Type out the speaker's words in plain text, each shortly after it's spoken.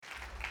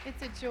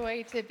It's a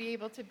joy to be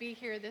able to be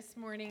here this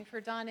morning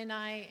for Don and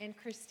I and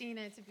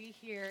Christina to be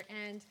here.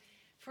 And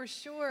for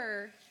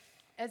sure,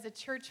 as a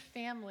church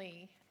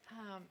family,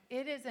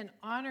 it is an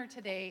honor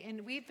today.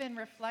 And we've been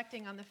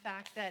reflecting on the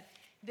fact that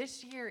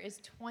this year is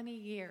 20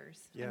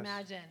 years. Yes.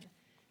 Imagine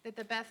that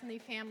the Bethany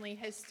family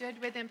has stood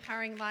with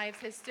Empowering Lives,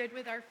 has stood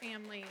with our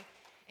family,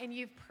 and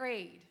you've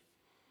prayed.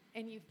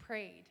 And you've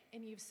prayed,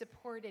 and you've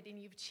supported, and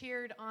you've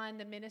cheered on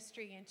the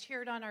ministry and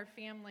cheered on our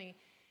family.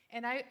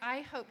 And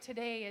I hope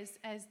today,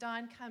 as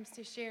Don comes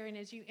to share and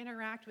as you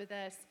interact with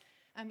us,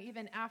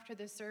 even after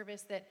the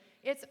service, that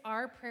it's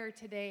our prayer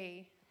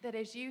today that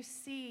as you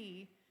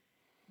see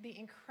the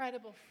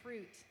incredible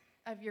fruit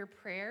of your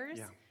prayers,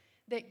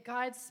 that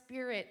God's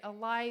Spirit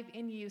alive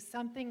in you,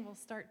 something will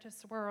start to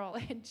swirl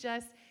and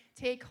just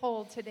take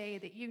hold today,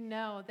 that you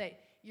know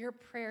that your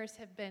prayers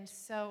have been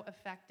so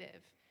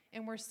effective.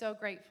 And we're so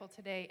grateful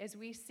today as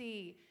we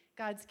see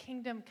God's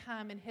kingdom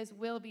come and his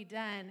will be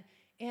done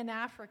in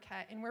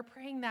Africa. And we're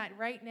praying that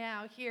right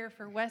now here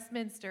for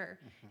Westminster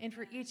and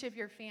for each of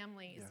your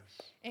families.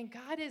 Yes. And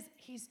God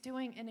he's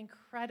doing an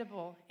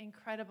incredible,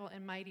 incredible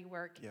and mighty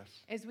work.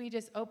 Yes. As we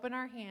just open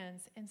our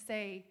hands and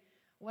say,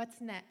 what's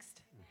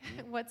next?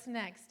 What's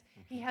next?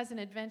 He has an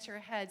adventure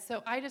ahead.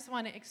 So I just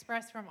want to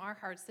express from our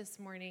hearts this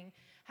morning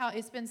how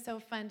it's been so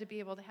fun to be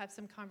able to have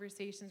some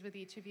conversations with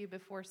each of you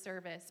before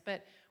service.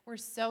 But we're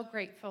so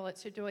grateful.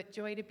 It's a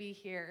joy to be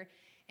here.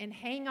 And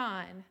hang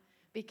on,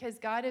 because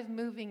God is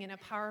moving in a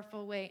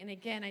powerful way. And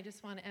again, I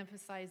just want to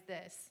emphasize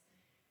this.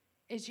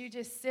 As you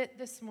just sit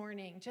this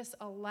morning, just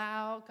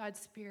allow God's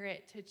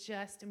Spirit to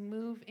just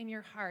move in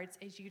your hearts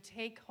as you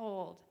take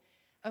hold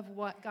of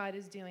what God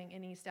is doing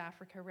in East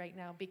Africa right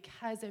now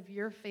because of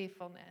your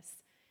faithfulness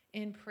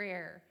in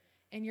prayer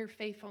and your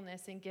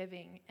faithfulness in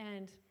giving.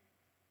 And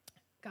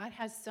God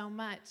has so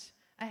much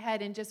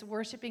ahead, and just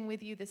worshiping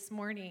with you this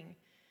morning,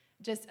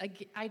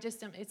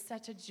 it's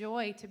such a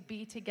joy to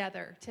be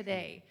together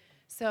today.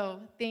 So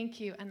thank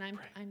you, and you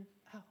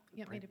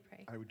want me to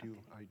pray? I do. Okay.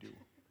 I do.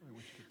 I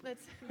wish to.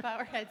 Let's bow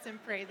our heads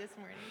and pray this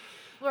morning.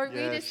 Lord,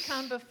 we just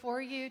come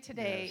before you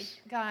today,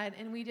 God,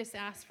 and we just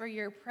ask for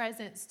your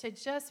presence to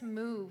just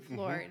move,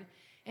 Lord,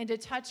 and to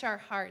touch our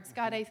hearts.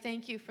 God, I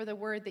thank you for the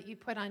word that you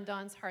put on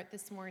Don's heart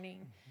this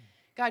morning.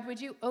 God, would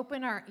you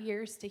open our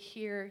ears to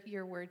hear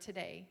your word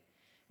today?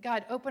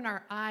 God, open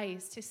our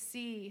eyes to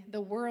see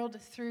the world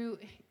through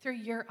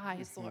your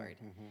eyes, Lord.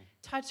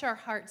 Touch our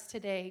hearts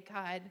today,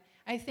 God.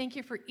 I thank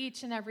you for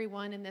each and every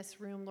one in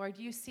this room, Lord.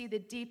 You see the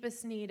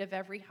deepest need of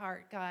every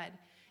heart, God.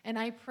 And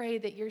I pray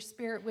that your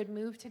Spirit would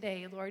move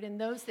today, Lord,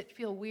 and those that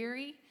feel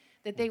weary,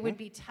 that they would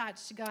be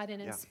touched, God,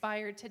 and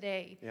inspired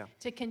today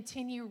to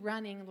continue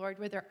running, Lord,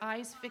 with their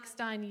eyes fixed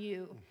on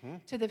you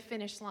to the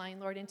finish line,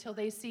 Lord, until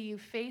they see you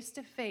face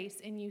to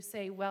face and you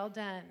say, well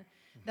done,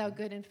 thou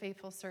good and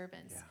faithful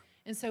servants. Yeah.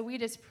 And so we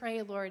just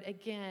pray, Lord,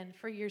 again,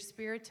 for your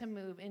Spirit to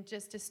move and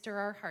just to stir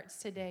our hearts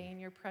today in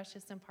your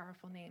precious and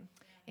powerful name.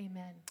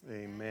 Amen.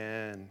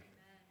 Amen.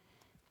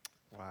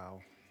 Wow.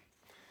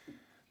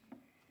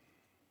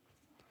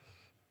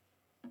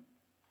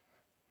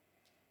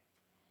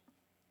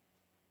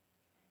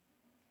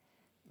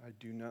 I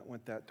do not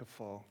want that to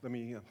fall. Let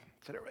me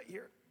set it right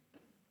here.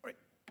 Right.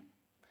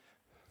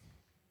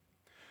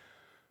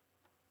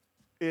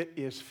 It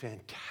is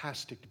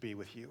fantastic to be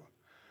with you.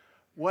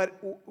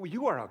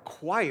 You are a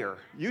choir.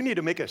 You need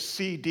to make a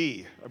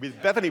CD. I mean,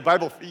 Bethany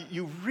Bible,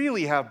 you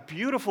really have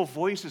beautiful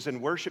voices in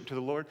worship to the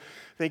Lord.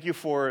 Thank you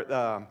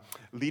for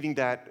leading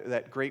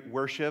that great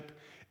worship.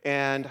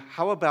 And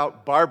how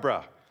about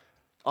Barbara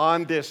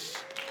on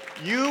this?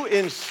 You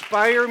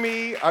inspire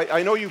me.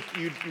 I know you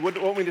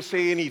wouldn't want me to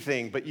say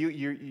anything, but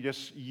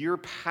your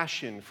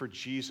passion for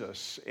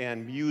Jesus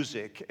and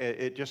music,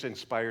 it just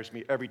inspires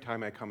me every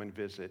time I come and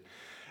visit.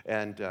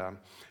 And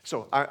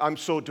so I'm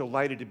so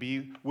delighted to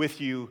be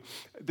with you.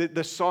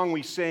 The song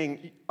we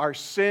sang, our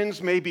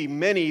sins may be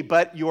many,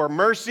 but your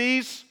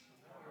mercies.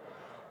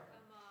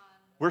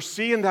 We're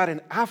seeing that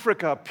in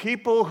Africa,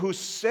 people whose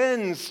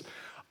sins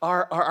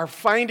are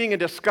finding and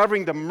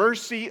discovering the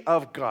mercy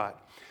of God.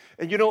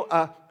 And you know,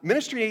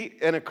 ministry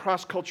in a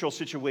cross-cultural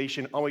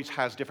situation always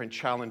has different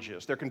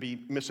challenges. There can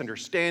be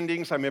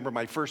misunderstandings. I remember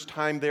my first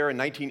time there in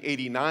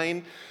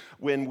 1989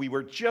 when we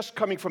were just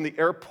coming from the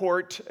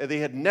airport. They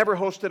had never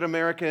hosted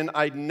American.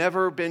 I'd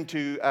never been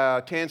to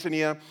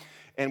Tanzania.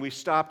 And we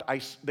stopped.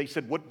 They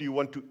said, "What do you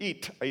want to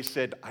eat?" I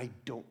said, "I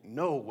don't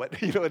know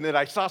what." And then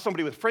I saw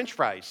somebody with French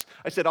fries.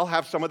 I said, "I'll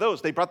have some of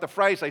those." They brought the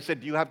fries. I said,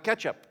 "Do you have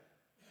ketchup?"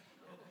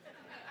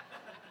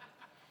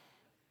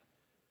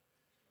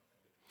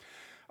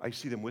 I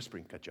see them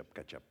whispering, ketchup,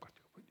 ketchup.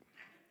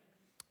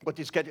 What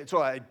is ketchup?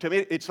 So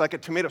it's like a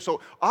tomato.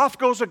 So off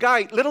goes a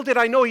guy. Little did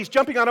I know he's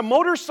jumping on a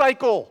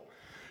motorcycle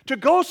to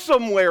go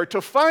somewhere to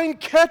find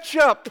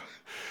ketchup.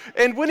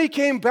 And when he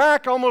came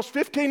back almost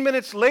 15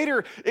 minutes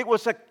later, it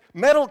was a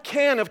metal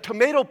can of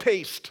tomato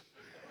paste.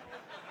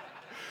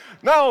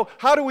 Now,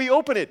 how do we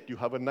open it? You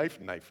have a knife.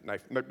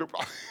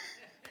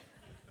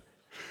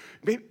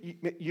 Maybe,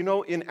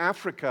 in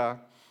Africa,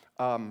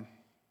 when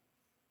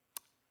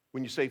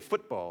you say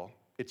football,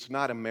 It's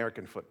not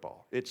American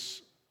football.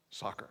 It's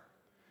soccer.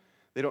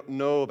 They don't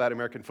know about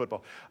American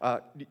football.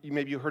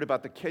 Maybe you heard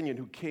about the Kenyan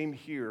who came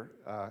here,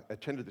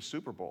 attended the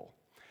Super Bowl,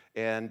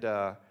 and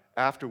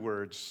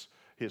afterwards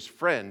his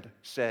friend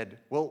said,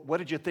 well, what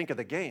did you think of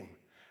the game?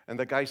 And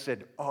the guy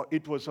said, oh,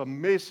 it was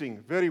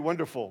amazing, very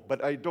wonderful,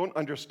 but I don't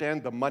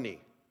understand the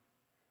money.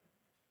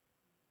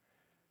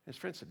 His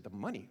friend said, the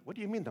money? What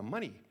do you mean the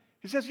money?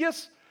 He says,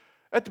 yes.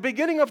 At the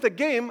beginning of the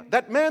game,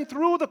 that man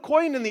threw the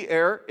coin in the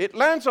air, it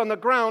lands on the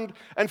ground,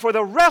 and for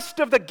the rest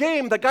of the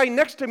game, the guy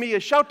next to me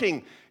is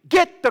shouting,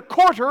 get the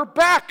quarter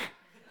back!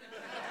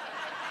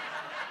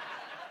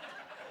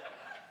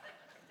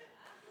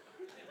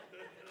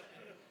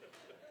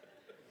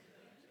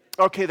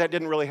 Okay, that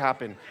didn't really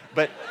happen,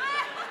 but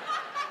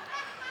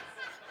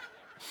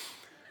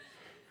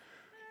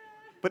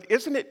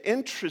isn't it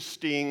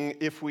interesting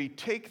if we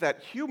take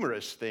that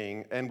humorous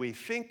thing and we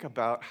think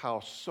about how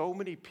so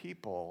many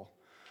people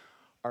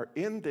are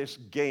in this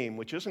game,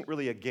 which isn't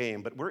really a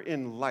game, but we're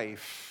in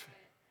life,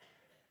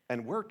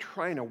 and we're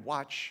trying to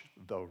watch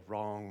the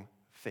wrong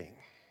thing.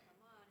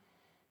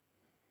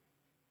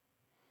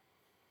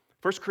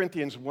 1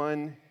 Corinthians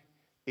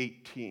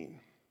 1:18.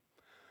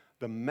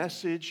 The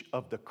message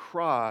of the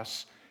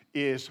cross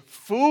is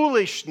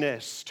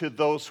foolishness to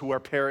those who are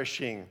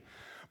perishing,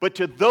 but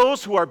to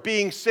those who are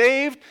being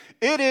saved,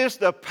 it is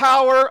the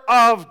power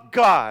of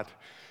God.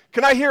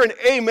 Can I hear an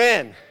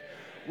amen?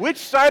 Which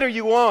side are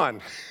you on?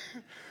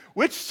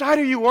 Which side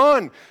are you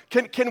on?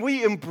 Can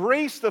we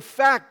embrace the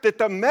fact that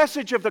the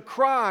message of the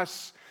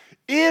cross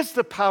is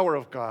the power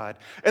of God,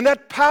 and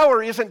that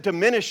power isn't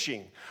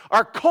diminishing?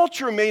 Our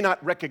culture may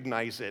not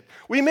recognize it.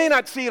 We may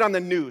not see it on the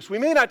news. We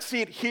may not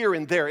see it here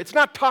and there. It's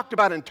not talked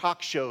about in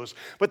talk shows,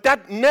 but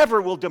that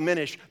never will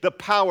diminish the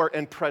power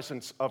and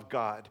presence of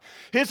God.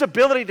 His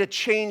ability to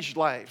change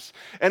lives.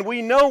 And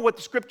we know what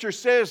the scripture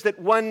says, that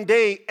one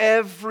day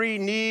every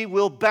knee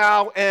will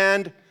bow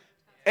and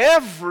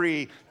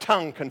every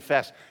tongue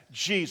confess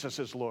Jesus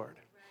is Lord.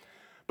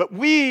 But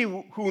we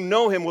who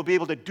know him will be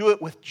able to do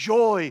it with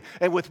joy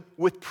and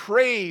with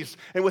praise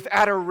and with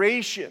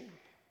adoration.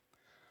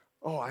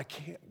 Oh, I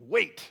can't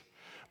wait.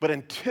 But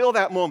until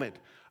that moment,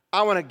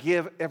 I want to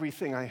give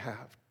everything I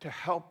have to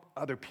help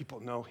other people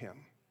know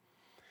him.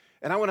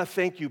 And I want to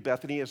thank you,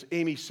 Bethany, as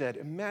Amy said,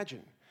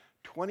 imagine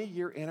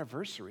 20-year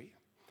anniversary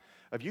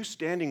of you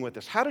standing with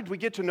us. How did we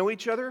get to know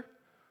each other?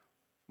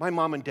 My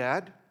mom and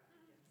dad.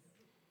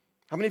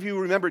 How many of you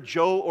remember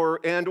Joe or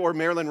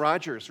Marilyn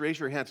Rogers? Raise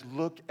your hands.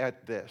 Look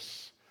at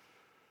this.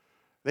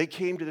 They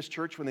came to this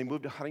church when they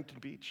moved to Huntington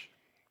Beach.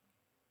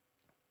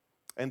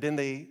 And then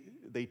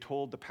they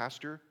told the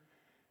pastor,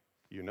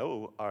 you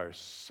know, our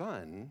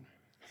son.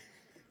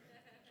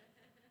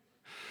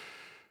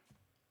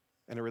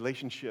 And a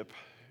relationship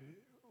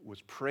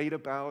was prayed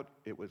about.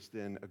 It was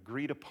then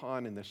agreed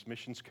upon, and this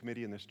missions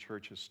committee in this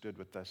church has stood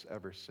with us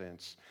ever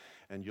since.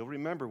 And you'll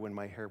remember when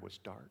my hair was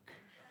dark.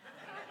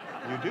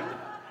 You do.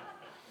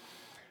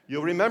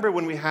 You'll remember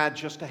when we had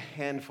just a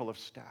handful of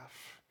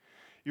staff.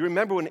 You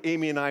remember when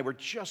Amy and I were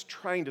just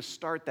trying to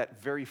start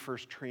that very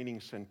first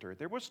training center.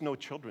 There was no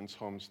children's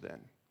homes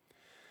then.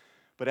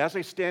 But as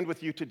I stand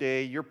with you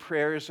today, your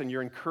prayers and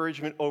your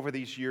encouragement over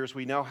these years,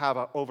 we now have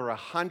over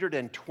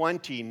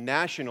 120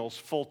 nationals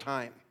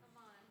full-time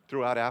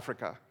throughout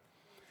Africa.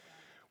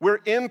 We're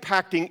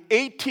impacting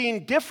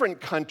 18 different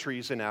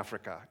countries in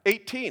Africa.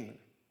 18.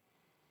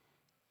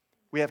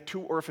 We have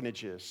 2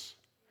 orphanages.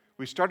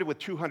 We started with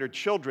 200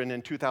 children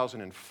in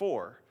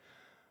 2004.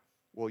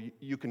 Well,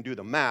 you can do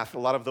the math. A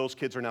lot of those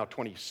kids are now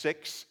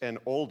 26 and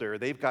older.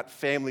 They've got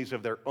families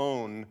of their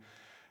own,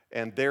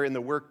 and they're in the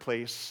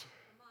workplace.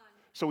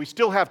 So we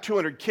still have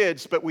 200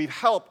 kids, but we've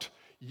helped.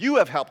 You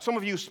have helped. Some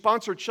of you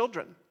sponsor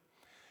children,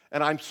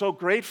 and I'm so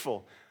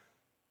grateful.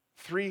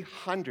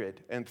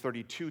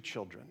 332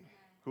 children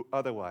who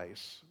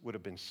otherwise would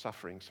have been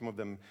suffering. Some of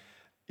them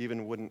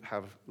even wouldn't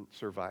have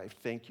survived.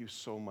 Thank you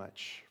so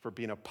much for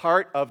being a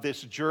part of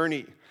this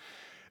journey.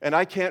 And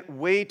I can't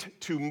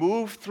wait to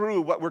move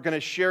through what we're going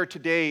to share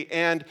today.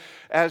 And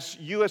as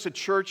you as a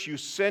church, you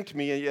sent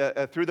me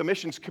through the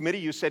missions committee,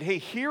 you said, hey,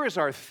 here is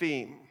our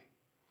theme.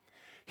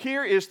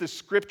 Here is the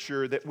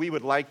scripture that we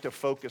would like to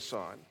focus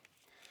on.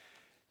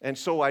 And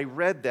so I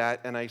read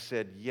that and I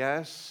said,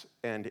 yes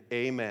and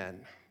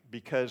amen.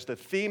 Because the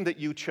theme that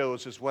you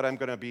chose is what I'm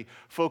going to be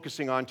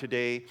focusing on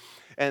today.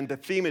 And the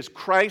theme is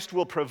Christ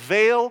will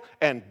prevail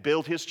and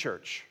build his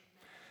church.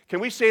 Can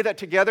we say that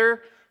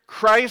together?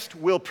 Christ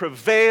will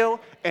prevail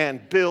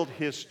and build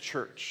his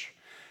church.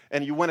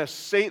 And you want to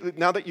say,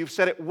 now that you've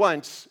said it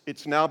once,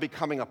 it's now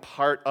becoming a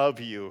part of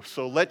you.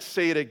 So let's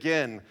say it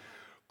again.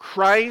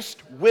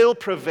 Christ will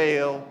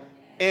prevail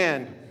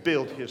and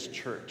build his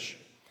church.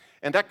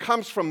 And that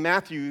comes from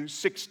Matthew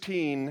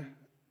 16,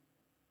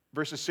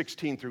 verses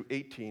 16 through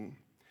 18.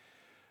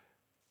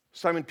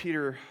 Simon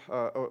Peter,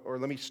 or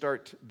let me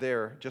start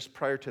there, just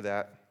prior to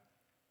that,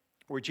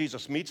 where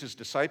Jesus meets his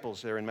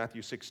disciples there in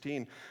Matthew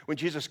 16. When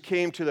Jesus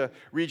came to the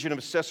region of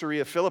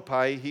Caesarea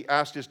Philippi, he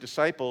asked his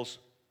disciples,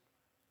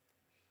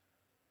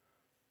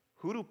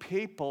 who do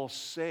people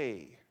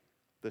say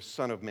the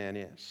Son of Man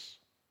is?"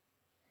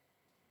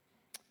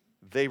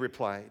 They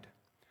replied,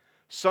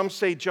 "Some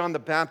say John the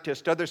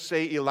Baptist, others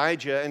say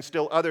Elijah, and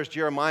still others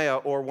Jeremiah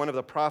or one of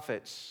the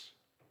prophets."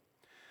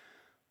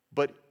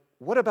 "But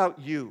what about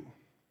you?"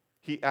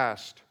 he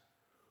asked.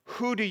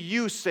 "Who do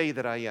you say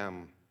that I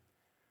am?"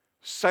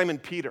 Simon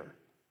Peter.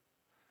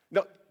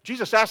 No,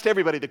 Jesus asked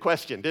everybody the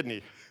question, didn't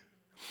he?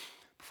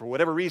 For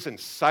whatever reason,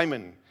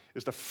 Simon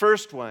is the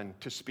first one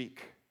to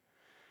speak.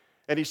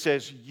 And he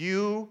says,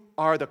 "You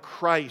are the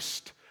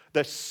Christ,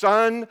 the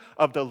Son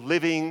of the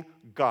living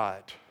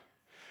God."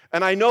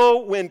 And I know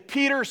when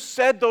Peter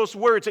said those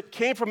words, it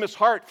came from his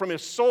heart, from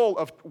his soul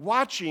of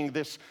watching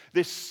this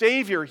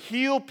Savior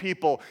heal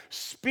people,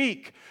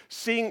 speak,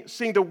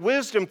 seeing the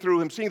wisdom through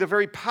him, seeing the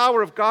very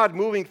power of God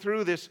moving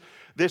through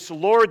this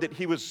Lord that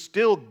he was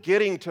still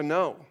getting to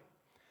know.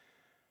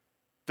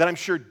 That I'm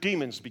sure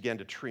demons began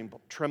to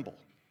tremble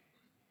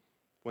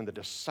when the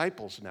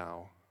disciples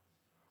now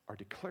are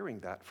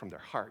declaring that from their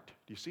heart.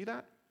 Do you see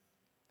that?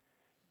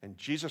 And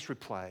Jesus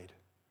replied,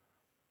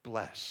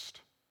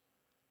 "Blessed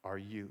are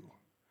you,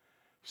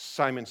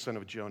 Simon, son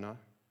of Jonah,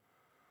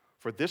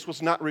 for this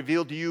was not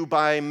revealed to you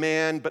by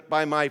man, but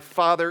by my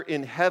Father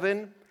in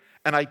heaven.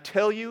 And I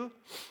tell you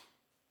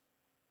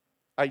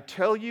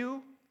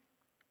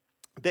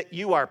that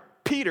you are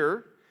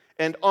Peter,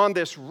 and on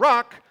this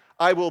rock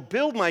I will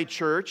build my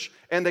church,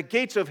 and the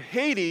gates of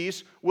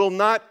Hades will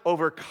not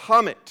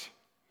overcome it."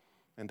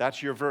 And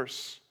that's your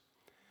verse.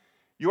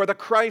 "You are the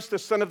Christ, the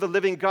Son of the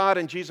living God."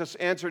 And Jesus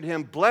answered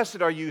him,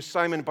 "Blessed are you,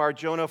 Simon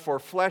Bar-Jonah, for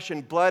flesh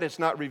and blood has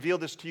not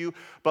revealed this to you,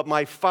 but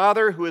my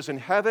Father who is in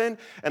heaven.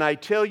 And I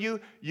tell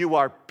you, you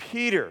are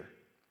Peter,"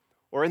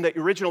 or in the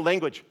original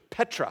language,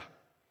 Petra.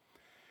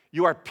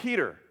 "You are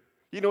Peter."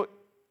 You know,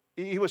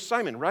 he was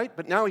Simon, right?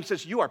 But now he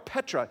says, "You are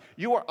Petra.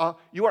 You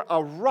are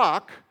a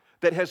rock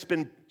that has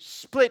been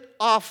split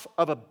off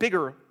of a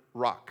bigger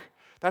rock."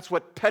 That's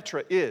what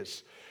Petra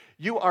is.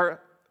 You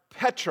are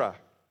Petra.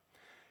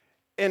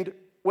 And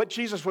what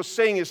Jesus was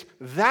saying is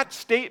that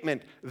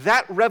statement,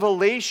 that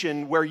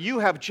revelation where you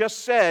have just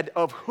said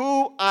of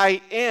who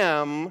I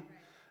am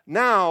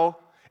now,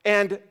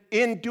 and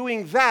in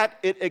doing that,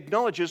 it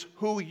acknowledges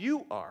who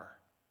you are.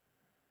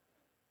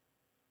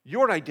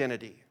 Your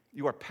identity,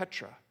 you are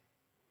Petra.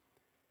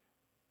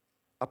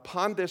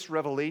 Upon this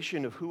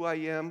revelation of who I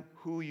am,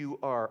 who you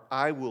are,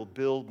 I will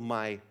build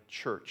my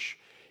church,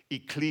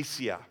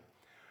 ecclesia.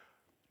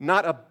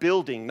 Not a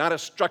building, not a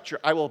structure.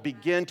 I will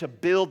begin to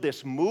build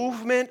this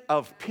movement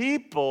of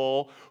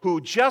people who,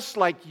 just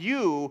like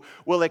you,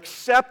 will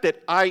accept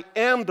that I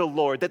am the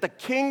Lord, that the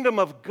kingdom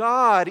of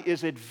God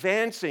is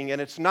advancing and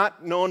it's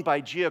not known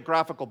by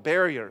geographical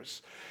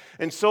barriers.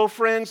 And so,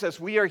 friends, as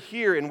we are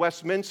here in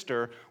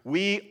Westminster,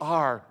 we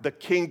are the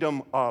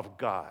kingdom of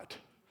God.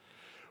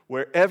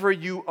 Wherever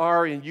you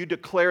are and you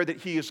declare that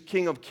He is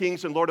King of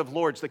kings and Lord of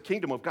lords, the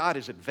kingdom of God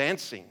is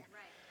advancing.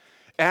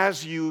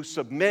 As you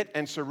submit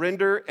and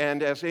surrender,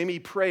 and as Amy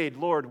prayed,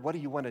 "Lord, what do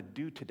you want to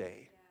do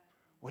today?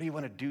 What do you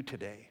want to do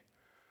today?"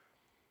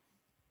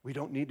 We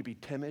don't need to be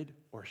timid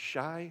or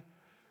shy.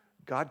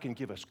 God can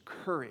give us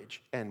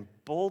courage and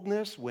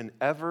boldness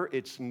whenever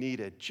it's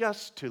needed,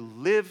 just to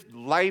live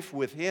life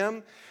with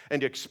Him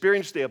and to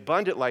experience the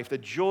abundant life, the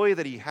joy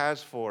that He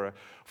has for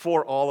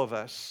all of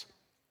us.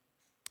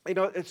 You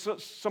know,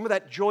 some of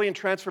that joy and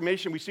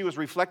transformation we see was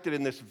reflected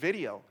in this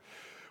video.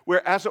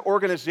 Where as an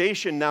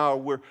organization now,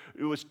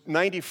 it was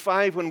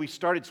 95 when we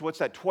started, so what's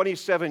that,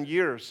 27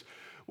 years.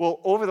 Well,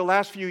 over the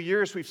last few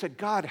years, we've said,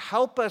 "God,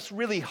 help us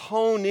really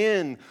hone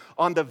in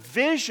on the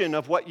vision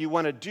of what you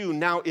want to do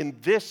now in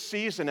this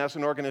season as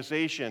an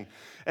organization."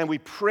 And we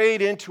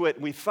prayed into it,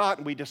 and we thought,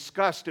 and we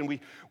discussed, and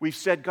we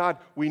said, "God,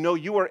 we know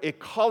you are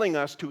calling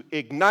us to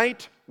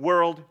ignite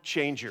world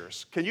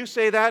changers." Can you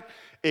say that?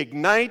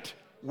 Ignite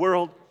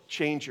world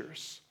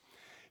changers.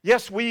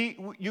 Yes,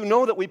 you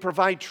know that we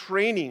provide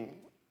training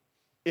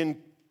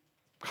in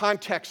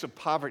context of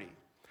poverty.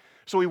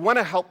 So we want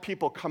to help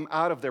people come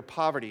out of their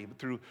poverty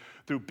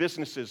through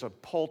businesses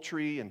of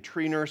poultry and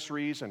tree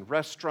nurseries and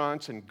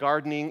restaurants and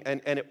gardening,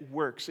 and it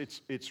works.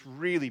 It's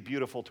really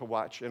beautiful to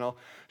watch, and I'll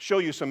show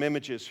you some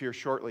images here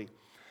shortly.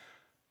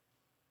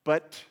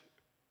 But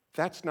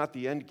that's not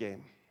the end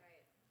game.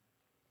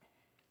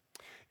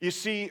 You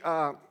see,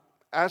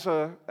 as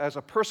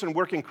a person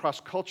working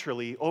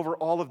cross-culturally, over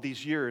all of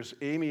these years,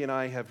 Amy and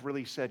I have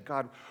really said,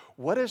 "God,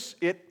 what is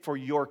it for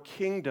your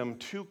kingdom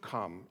to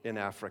come in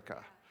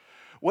Africa?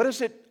 What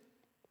is it,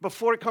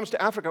 before it comes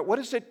to Africa, what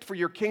is it for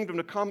your kingdom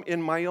to come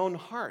in my own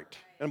heart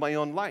and my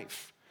own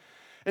life?"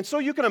 And so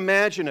you can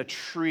imagine a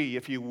tree,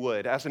 if you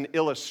would, as an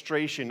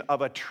illustration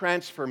of a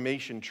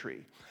transformation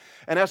tree.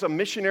 And as a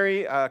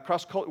missionary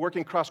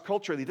working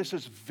cross-culturally, this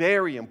is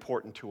very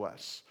important to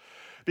us.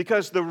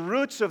 Because the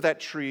roots of that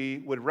tree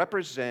would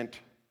represent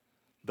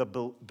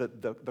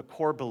the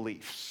core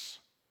beliefs.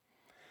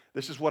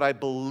 This is what I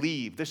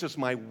believe. This is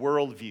my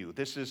worldview.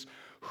 This is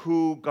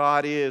who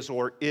God is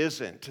or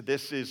isn't.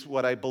 This is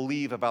what I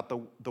believe about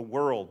the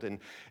world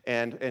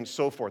and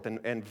so forth,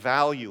 and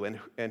value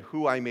and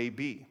who I may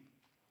be.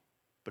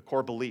 The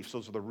core beliefs,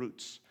 those are the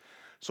roots.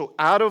 So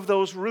out of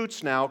those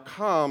roots now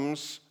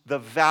comes the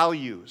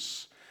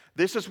values.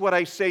 This is what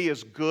I say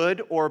is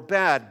good or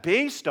bad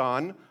based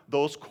on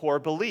those core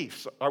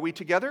beliefs. Are we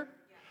together?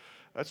 Yeah.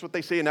 That's what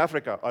they say in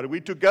Africa. Are we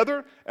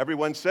together?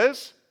 Everyone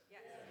says? Yes.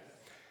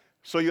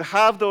 So you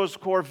have those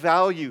core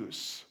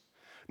values.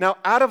 Now,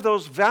 out of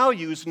those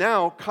values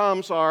now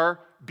comes our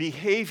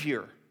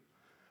behavior.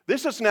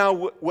 This is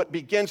now what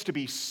begins to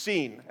be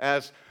seen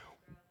as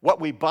what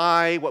we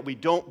buy, what we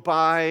don't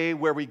buy,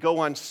 where we go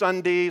on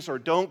Sundays or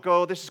don't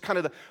go. This is kind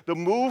of the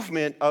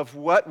movement of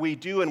what we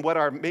do and what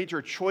our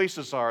major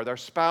choices are, our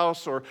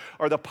spouse or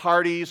the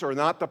parties or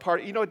not the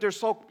party. You know, there's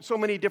so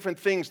many different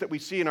things that we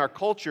see in our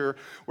culture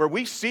where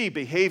we see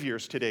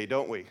behaviors today,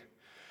 don't we?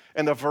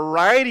 And the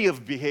variety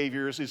of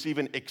behaviors is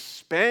even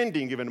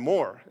expanding even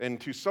more,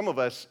 and to some of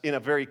us in a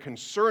very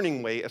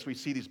concerning way as we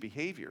see these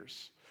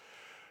behaviors.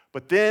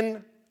 But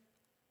then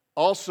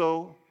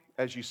also,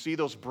 as you see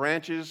those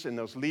branches and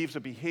those leaves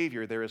of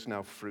behavior, there is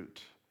now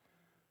fruit.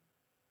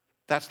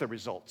 That's the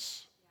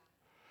results.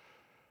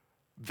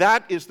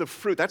 That is the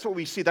fruit. That's what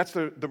we see. That's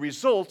the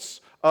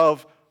results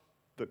of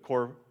the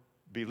core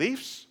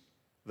beliefs,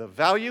 the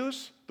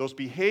values, those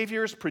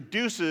behaviors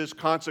produces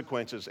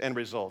consequences and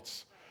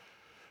results.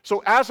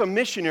 So as a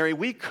missionary,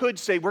 we could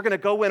say we're going to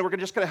go in, we're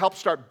just going to help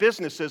start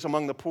businesses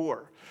among the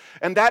poor.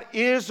 And that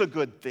is a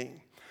good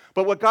thing.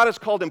 But what God has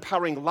called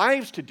Empowering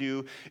Lives to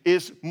do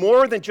is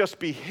more than just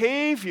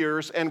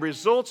behaviors and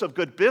results of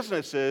good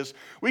businesses.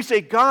 We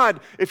say,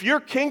 God, if your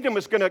kingdom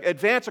is going to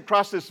advance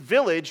across this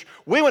village,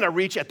 we want to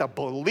reach at the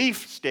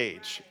belief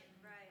stage.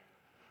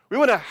 We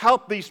want to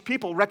help these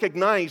people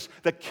recognize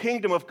the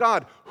kingdom of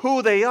God,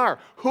 who they are,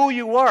 who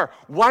you are,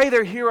 why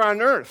they're here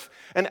on earth.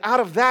 And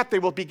out of that, they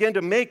will begin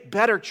to make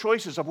better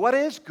choices of what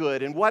is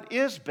good and what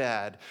is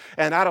bad.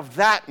 And out of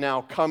that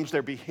now comes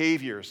their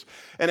behaviors.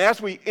 And as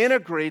we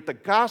integrate the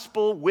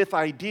gospel with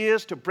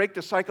ideas to break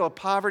the cycle of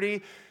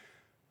poverty,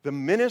 the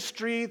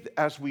ministry,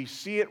 as we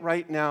see it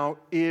right now,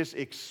 is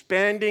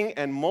expanding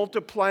and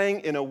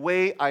multiplying in a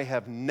way I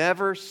have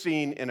never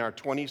seen in our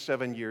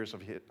 27 years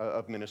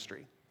of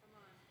ministry.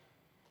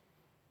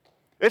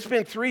 It's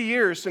been 3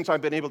 years since I've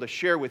been able to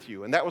share with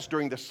you, and that was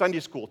during the Sunday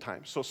school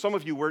time. So some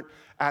of you weren't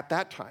at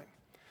that time.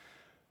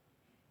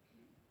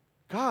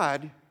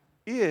 God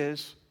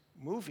is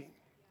moving.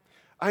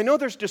 I know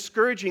there's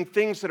discouraging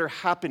things that are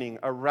happening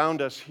around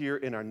us here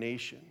in our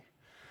nation.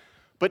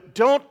 But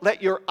don't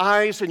let your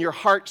eyes and your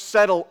heart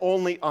settle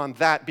only on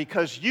that,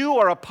 because you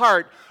are a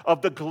part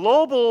of the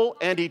global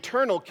and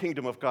eternal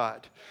kingdom of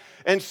God.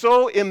 And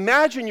so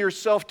imagine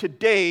yourself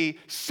today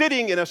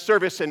sitting in a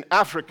service in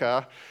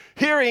Africa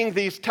hearing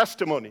these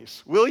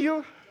testimonies, will you?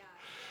 Yeah.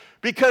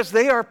 Because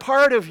they are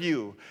part of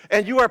you,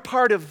 and you are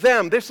part of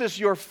them. This is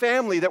your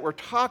family that we're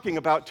talking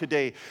about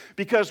today,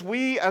 because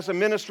we as a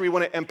ministry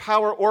want to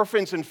empower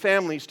orphans and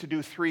families to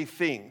do 3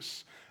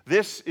 things.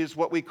 This is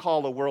what we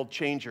call a world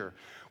changer.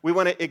 We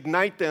want to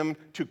ignite them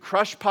to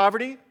crush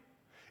poverty,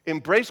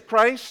 embrace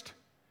Christ,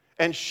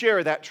 and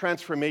share that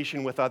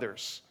transformation with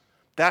others.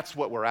 That's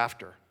what we're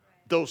after,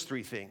 those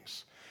 3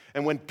 things.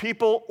 And when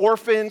people,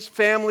 orphans,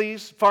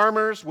 families,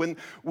 farmers, when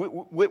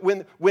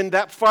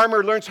that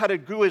farmer learns how to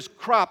grow his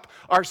crop,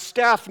 our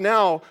staff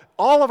now,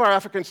 all of our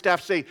African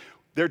staff say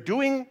they're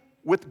doing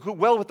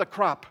well with the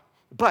crop,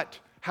 but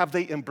have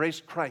they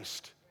embraced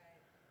Christ?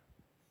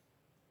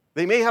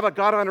 They may have a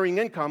God-honoring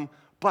income,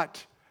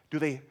 but do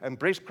they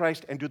embrace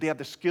Christ, and do they have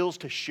the skills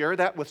to share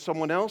that with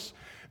someone else?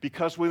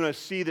 Because we want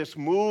to see this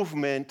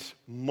movement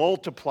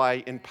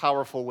multiply in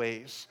powerful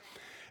ways.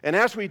 And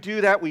as we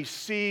do that, we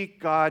see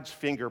God's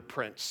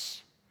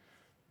fingerprints.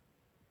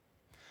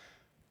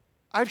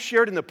 I've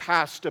shared in the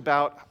past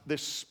about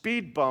this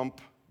speed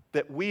bump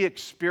that we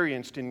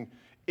experienced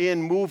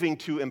in moving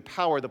to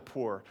empower the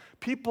poor.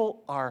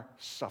 People are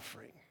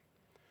suffering.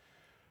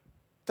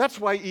 That's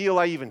why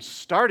ELI even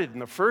started in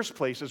the first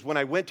place, is when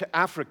I went to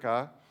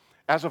Africa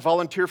as a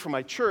volunteer for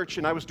my church,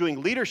 and I was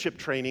doing leadership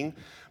training.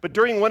 But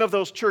during one of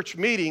those church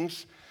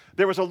meetings,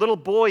 there was a little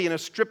boy in a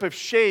strip of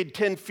shade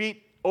 10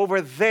 feet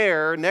over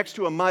there next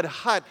to a mud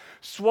hut,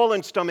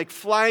 swollen stomach,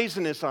 flies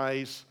in his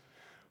eyes.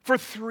 For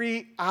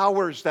 3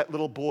 hours, that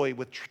little boy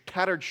with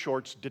tattered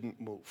shorts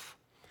didn't move.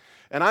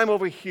 And I'm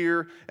over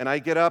here, and I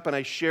get up and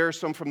I share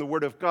some from the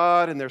Word of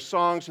God and their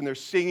songs and their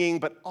singing,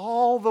 but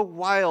all the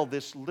while,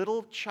 this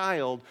little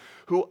child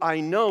who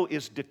I know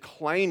is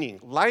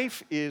declining,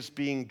 life is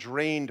being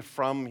drained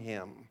from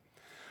him,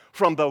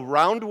 from the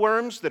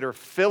roundworms that are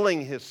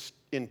filling his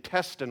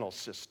intestinal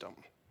system.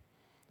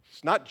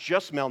 It's not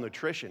just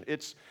malnutrition.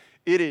 It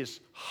is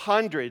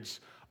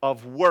hundreds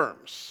of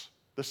worms,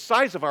 the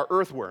size of our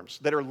earthworms,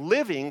 that are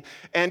living,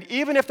 and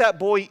even if that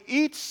boy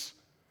eats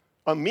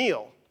a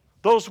meal,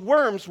 those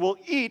worms will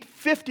eat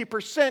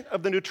 50%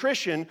 of the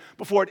nutrition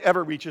before it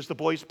ever reaches the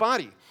boy's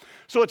body.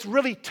 So it's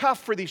really tough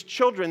for these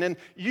children. And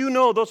you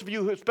know, those of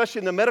you, who, especially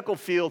in the medical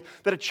field,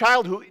 that a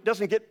child who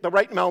doesn't get the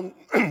right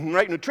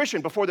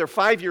nutrition before they're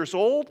 5 years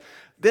old,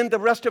 then the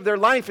rest of their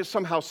life is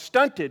somehow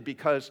stunted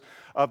because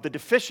of the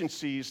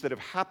deficiencies that have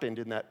happened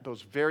in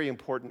those very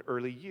important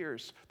early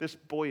years. This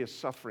boy is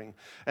suffering.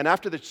 And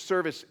after the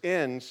service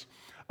ends,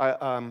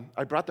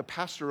 I brought the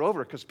pastor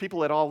over because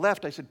people had all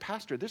left. I said,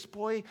 Pastor, this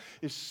boy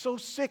is so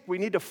sick. We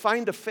need to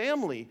find the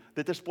family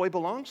that this boy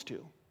belongs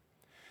to.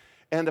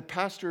 And the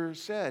pastor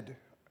said,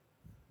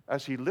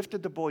 as he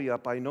lifted the boy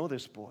up, I know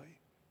this boy.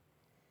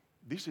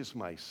 This is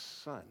my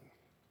son.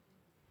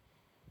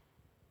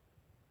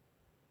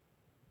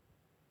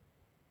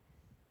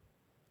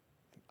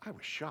 I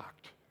was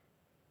shocked.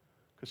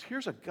 Because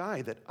here's a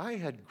guy that I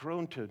had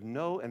grown to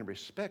know and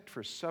respect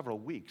for several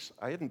weeks.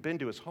 I hadn't been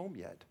to his home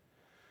yet.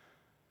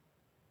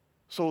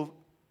 So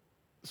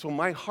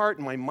my heart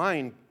and my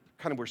mind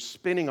kind of were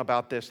spinning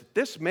about this.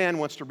 This man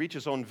wants to reach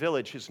his own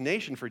village, his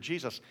nation for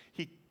Jesus.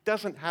 He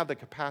doesn't have the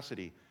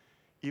capacity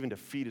even to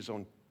feed his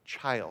own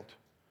child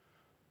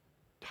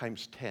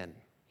times 10.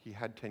 He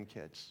had 10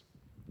 kids.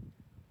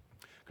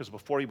 Because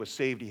before he was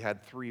saved, he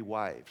had 3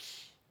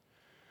 wives.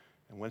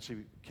 And once he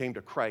came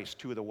to Christ,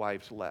 2 of the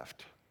wives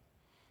left.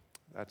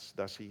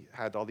 Thus he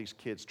had all these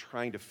kids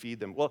trying to feed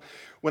them. Well,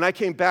 when I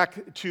came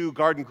back to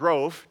Garden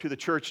Grove, to the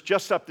church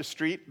just up the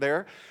street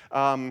there,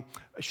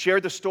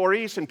 shared the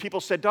stories, and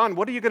people said, Don,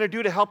 what are you going to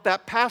do to help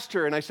that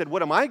pastor? And I said,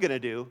 what am I going to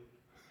do?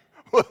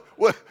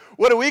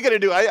 What are we going to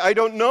do? I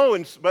don't know.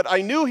 But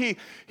I knew he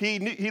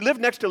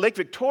lived next to Lake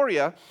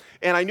Victoria,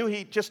 and I knew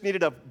he just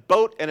needed a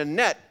boat and a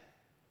net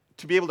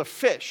to be able to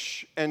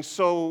fish. And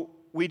so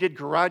we did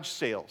garage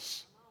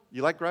sales.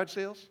 You like garage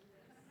sales?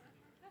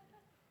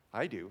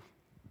 I do.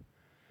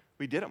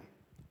 We did them.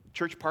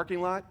 Church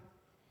parking lot,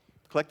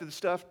 collected the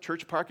stuff,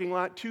 church parking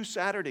lot. 2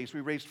 Saturdays,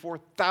 we raised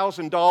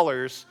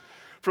 $4,000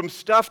 from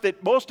stuff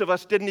that most of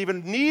us didn't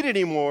even need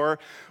anymore.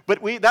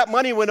 But that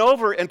money went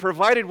over and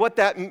provided what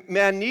that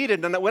man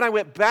needed. And when I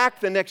went back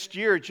the next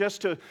year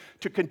just to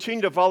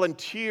continue to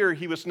volunteer,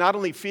 he was not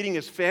only feeding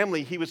his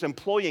family, he was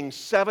employing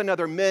 7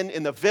 other men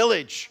in the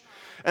village.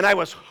 And I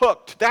was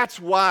hooked. That's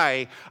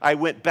why I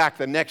went back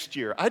the next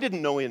year. I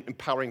didn't know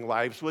Empowering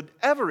Lives would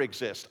ever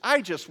exist.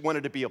 I just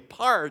wanted to be a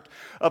part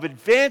of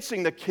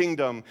advancing the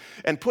kingdom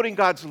and putting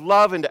God's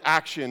love into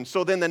action.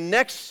 So then the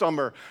next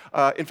summer,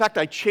 in fact,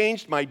 I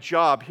changed my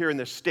job here in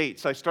the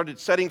States. I started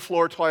setting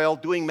floor tile,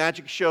 doing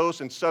magic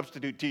shows, and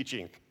substitute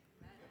teaching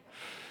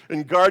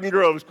in Garden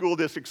Grove School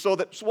District. So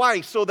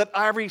that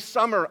every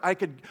summer I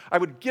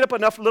would get up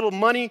enough little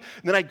money,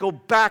 and then I'd go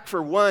back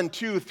for 1,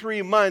 2,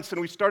 3 months, and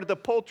we started the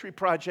poultry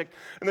project,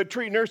 and the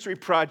tree nursery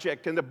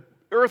project, and the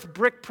earth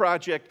brick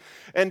project,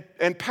 and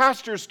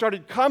pastors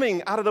started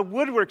coming out of the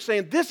woodwork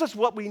saying, this is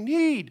what we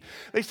need.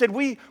 They said,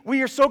 we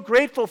are so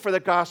grateful for the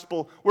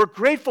gospel, we're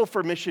grateful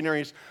for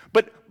missionaries,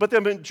 but the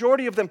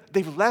majority of them,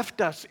 they've left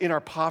us in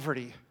our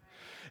poverty,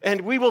 and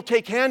we will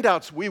take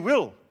handouts, we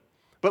will.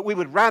 But we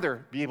would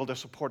rather be able to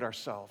support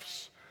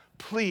ourselves.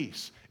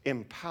 Please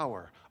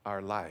empower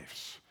our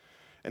lives.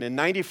 And in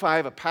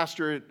 95, a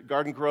pastor at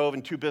Garden Grove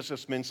and 2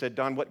 businessmen said,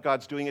 Don, what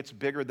God's doing, it's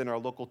bigger than our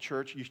local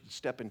church. You should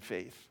step in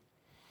faith.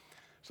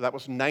 So that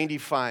was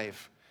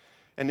 95.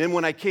 And then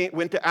when I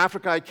went to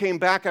Africa, I came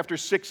back after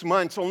 6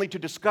 months only to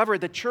discover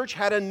the church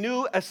had a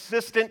new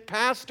assistant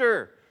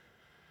pastor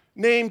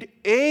named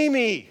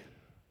Amy,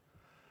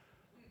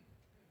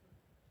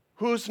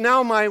 who's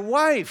now my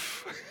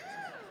wife.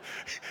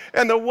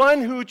 And the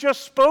one who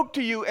just spoke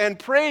to you and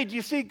prayed.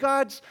 You see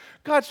God's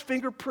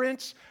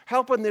fingerprints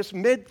helping this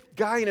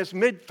guy in his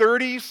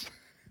mid-30s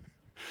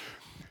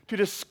to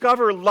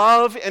discover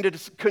love and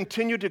to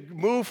continue to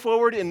move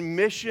forward in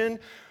mission.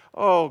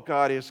 Oh,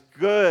 God is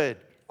good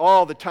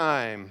all the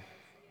time.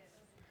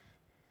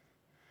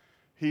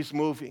 He's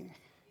moving.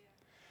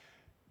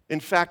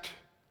 In fact,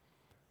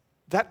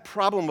 that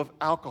problem of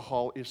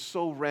alcohol is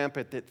so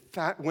rampant that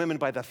fat women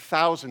by the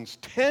thousands,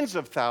 tens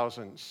of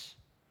thousands,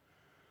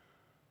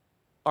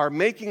 are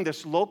making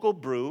this local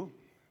brew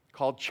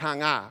called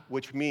Chang'an,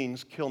 which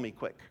means kill me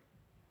quick.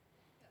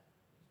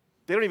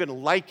 They don't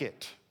even like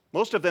it.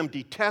 Most of them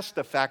detest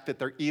the fact that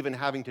they're even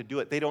having to do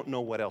it. They don't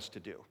know what else to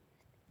do.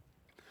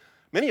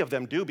 Many of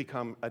them do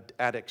become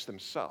addicts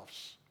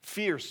themselves.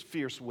 Fierce,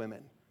 fierce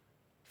women.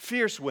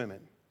 Fierce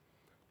women.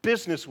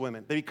 Business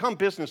women. They become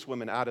business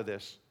women out of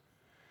this.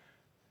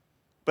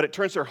 But it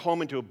turns their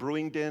home into a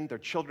brewing den. Their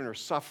children are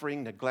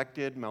suffering,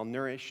 neglected,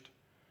 malnourished.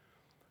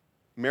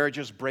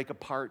 Marriages break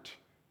apart.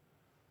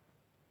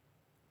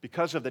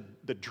 Because of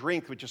the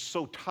drink, which is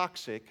so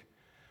toxic,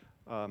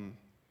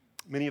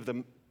 many of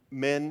the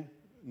men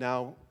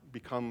now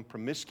become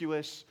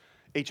promiscuous.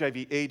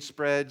 HIV/AIDS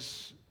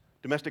spreads,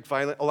 domestic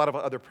violence, a lot of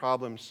other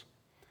problems.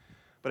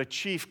 But a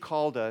chief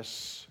called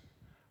us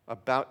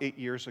about 8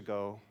 years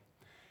ago,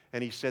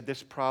 and he said,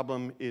 this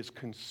problem is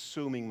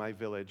consuming my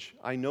village.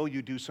 I know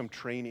you do some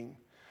training.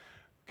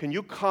 Can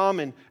you come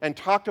and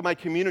talk to my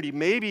community?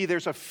 Maybe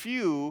there's a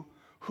few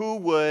who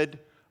would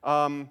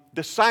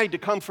decide to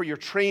come for your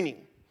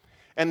training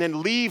and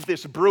then leave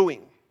this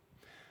brewing.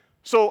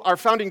 So our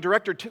founding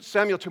director,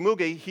 Samuel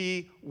Tamuge,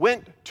 he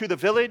went to the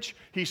village.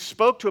 He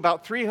spoke to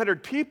about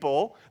 300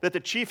 people that the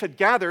chief had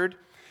gathered,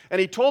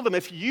 and he told them,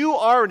 if you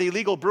are an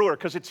illegal brewer,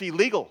 because it's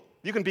illegal,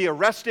 you can be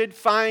arrested,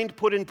 fined,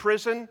 put in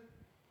prison.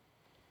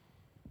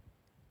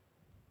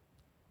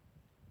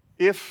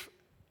 If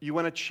you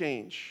want to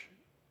change,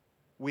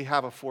 we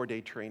have a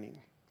 4-day training.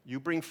 You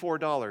bring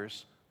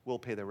 $4, we'll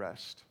pay the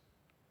rest.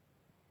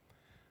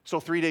 So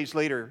 3 days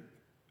later,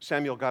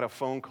 Samuel got a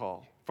phone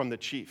call from the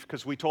chief,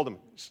 because we told him,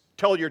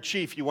 tell your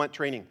chief you want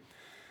training.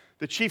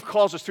 The chief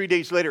calls us 3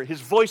 days later. His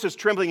voice is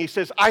trembling. He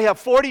says, I have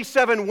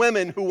 47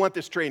 women who want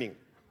this training.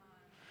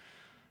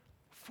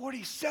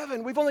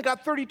 47? We've only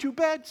got 32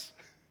 beds.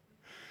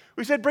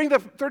 We said, bring the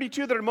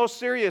 32 that are most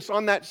serious.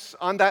 On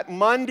that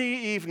Monday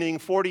evening,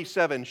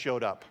 47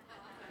 showed up.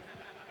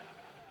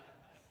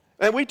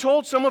 And we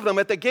told some of them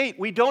at the gate,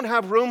 we don't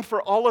have room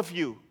for all of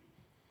you.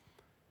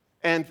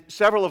 And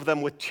several of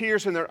them, with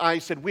tears in their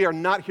eyes, said, we are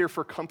not here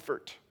for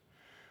comfort.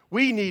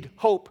 We need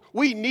hope.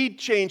 We need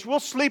change. We'll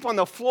sleep on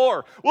the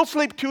floor. We'll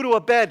sleep 2 to a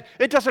bed.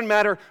 It doesn't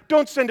matter.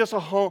 Don't send us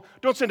home.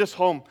 Don't send us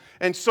home.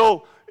 And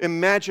so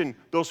imagine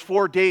those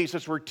 4 days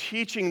as we're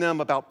teaching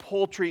them about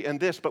poultry and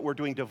this, but we're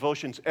doing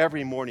devotions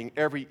every morning,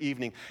 every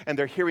evening, and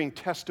they're hearing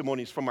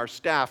testimonies from our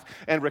staff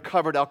and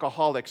recovered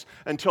alcoholics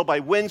until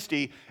by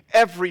Wednesday,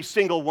 every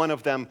single one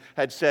of them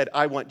had said,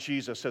 I want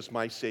Jesus as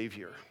my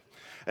Savior.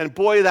 And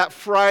boy, that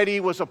Friday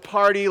was a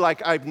party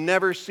like I've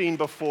never seen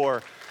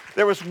before.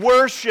 There was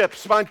worship,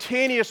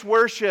 spontaneous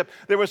worship.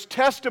 There was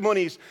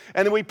testimonies.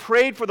 And then we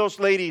prayed for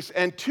those ladies.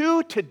 And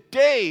to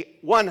today,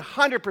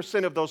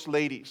 100% of those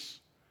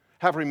ladies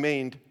have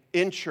remained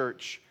in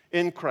church,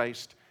 in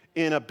Christ,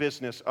 in a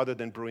business other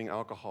than brewing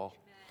alcohol.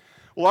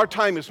 Well, our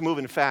time is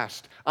moving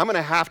fast. I'm going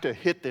to have to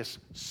hit this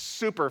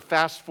super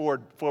fast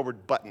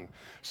forward button.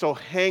 So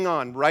hang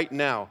on right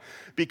now,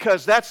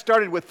 because that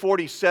started with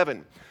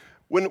 47.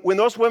 When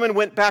those women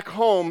went back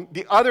home,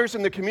 the others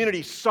in the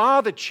community saw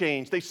the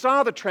change. They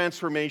saw the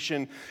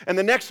transformation. And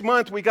the next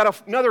month, we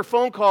got another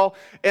phone call,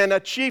 and a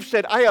chief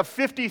said, I have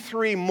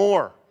 53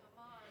 more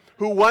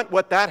who want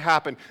what that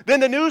happened. Then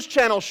the news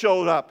channel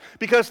showed up,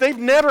 because they've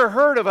never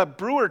heard of a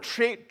brewer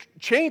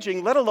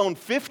changing, let alone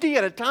 50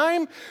 at a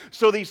time.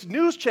 So these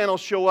news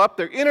channels show up.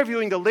 They're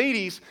interviewing the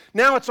ladies.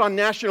 Now it's on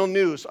national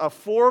news, a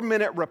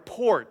 4-minute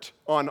report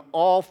on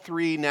all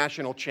 3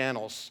 national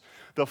channels.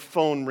 The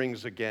phone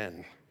rings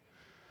again.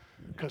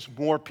 Because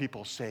more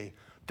people say,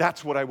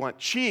 that's what I want.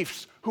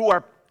 Chiefs who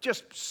are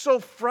just so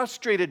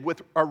frustrated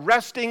with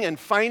arresting and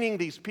fining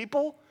these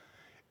people,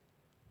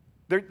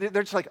 they're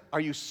just like, are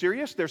you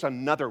serious? There's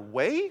another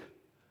way?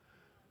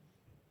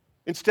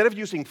 Instead of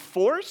using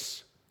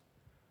force?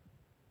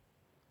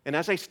 And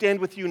as I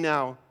stand with you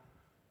now,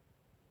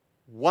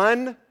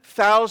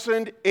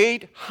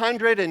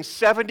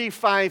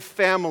 1,875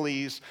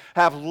 families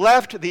have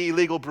left the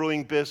illegal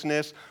brewing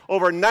business.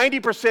 Over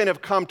 90%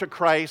 have come to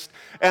Christ,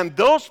 and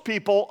those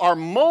people are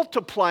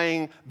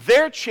multiplying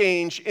their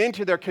change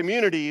into their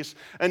communities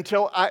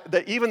until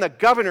even the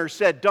governor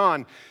said,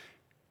 Don,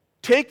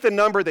 take the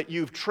number that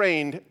you've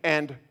trained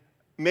and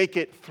make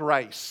it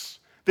thrice.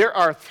 There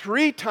are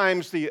 3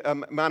 times the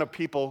amount of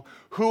people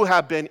who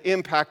have been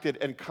impacted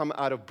and come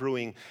out of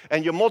brewing.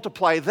 And you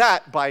multiply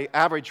that by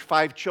average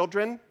 5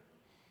 children,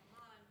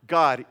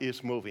 God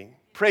is moving.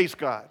 Praise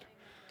God.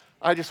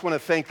 I just want to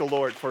thank the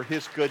Lord for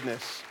His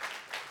goodness.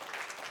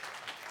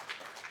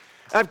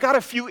 I've got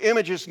a few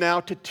images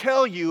now to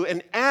tell you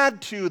and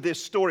add to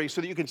this story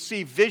so that you can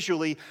see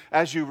visually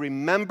as you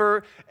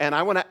remember. And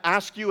I want to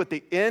ask you at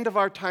the end of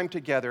our time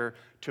together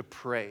to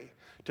pray.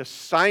 To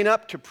sign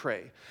up to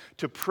pray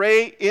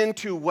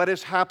into what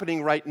is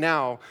happening right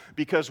now,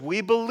 because we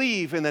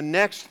believe in the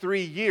next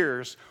 3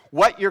 years,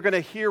 what you're going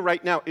to hear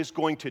right now is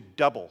going to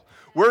double.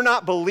 We're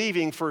not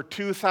believing for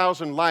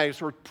 2,000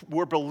 lives,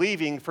 we're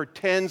believing for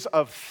tens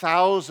of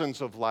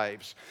thousands of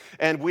lives.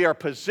 And we are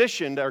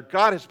positioned, or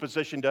God has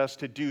positioned us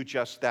to do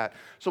just that.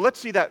 So let's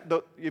see that,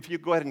 if you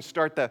go ahead and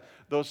start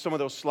some of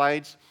those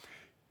slides.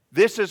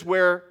 This is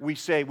where we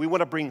say we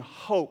want to bring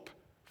hope,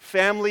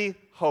 family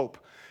hope.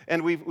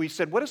 And we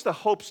said, what does the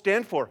hope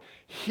stand for?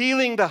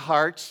 Healing the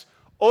hearts,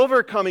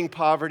 overcoming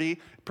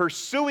poverty,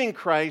 pursuing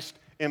Christ,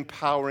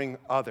 empowering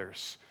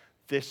others.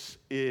 This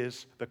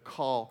is the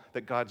call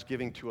that God's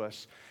giving to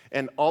us.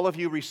 And all of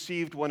you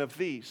received one of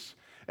these.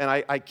 And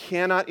I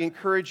cannot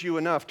encourage you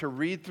enough to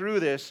read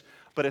through this,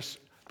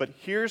 but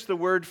here's the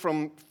word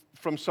from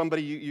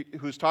somebody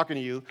who's talking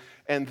to you.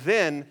 And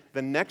then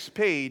the next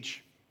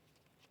page,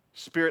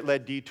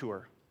 Spirit-led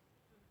detour.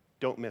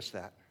 Don't miss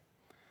that.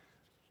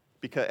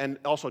 And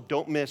also,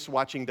 don't miss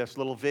watching this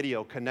little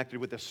video connected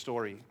with this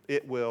story.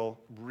 It will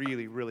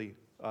really, really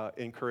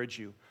encourage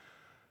you.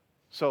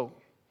 So,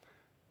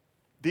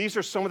 these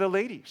are some of the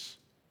ladies.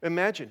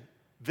 Imagine,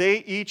 they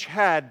each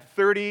had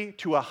 30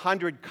 to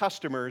 100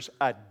 customers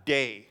a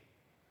day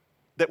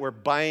that were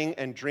buying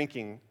and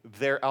drinking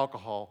their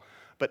alcohol.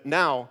 But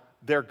now,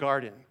 their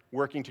garden,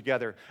 working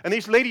together. And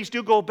these ladies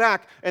do go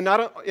back, and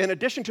in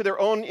addition to their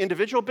own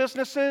individual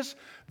businesses,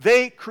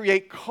 they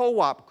create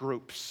co-op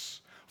groups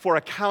for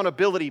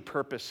accountability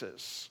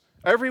purposes.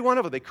 Every one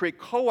of them, they create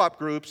co-op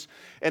groups,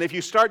 and if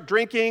you start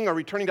drinking or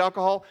returning to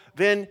alcohol,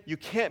 then you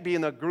can't be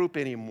in the group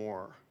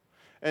anymore.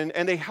 And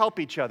they help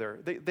each other.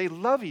 They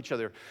love each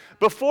other.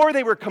 Before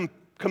they were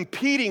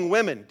competing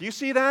women. Do you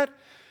see that?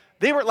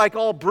 They were like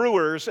all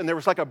brewers, and there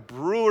was like a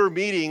brewer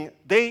meeting.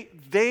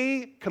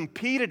 They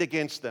competed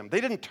against them.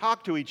 They didn't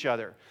talk to each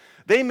other.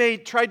 They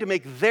tried to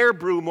make their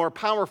brew more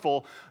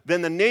powerful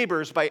than the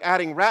neighbors by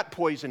adding rat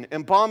poison,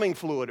 embalming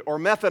fluid, or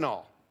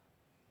methanol.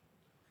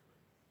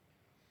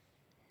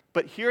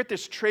 But here at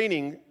this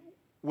training,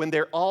 when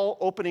they're all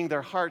opening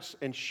their hearts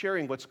and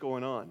sharing what's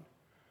going on,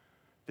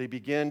 they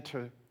begin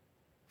to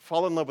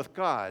fall in love with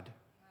God,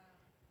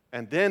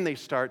 and then they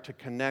start to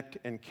connect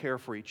and care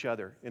for each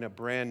other in a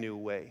brand new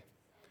way.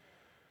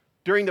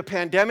 During the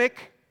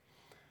pandemic,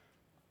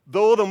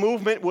 though the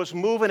movement was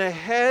moving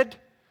ahead,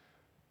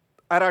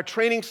 at our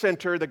training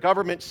center, the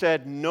government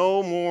said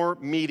no more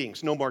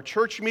meetings, no more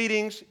church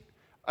meetings.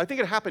 I think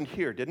it happened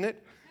here, didn't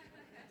it?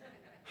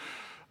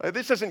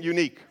 This isn't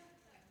unique.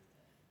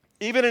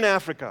 Even in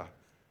Africa,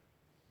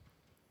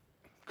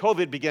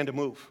 COVID began to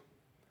move.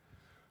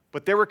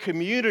 But there were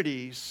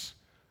communities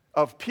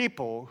of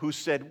people who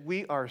said,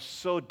 we are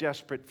so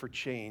desperate for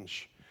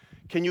change.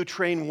 Can you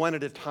train one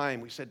at a time?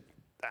 We said,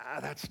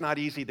 that's not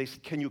easy. They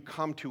said, can you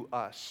come to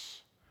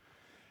us?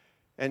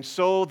 And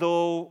so,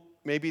 though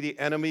maybe the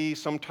enemy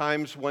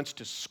sometimes wants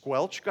to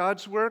squelch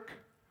God's work,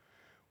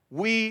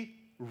 we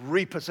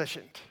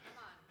repositioned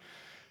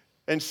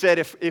and said,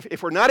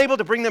 if we're not able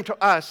to bring them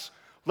to us,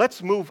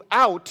 let's move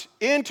out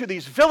into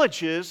these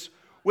villages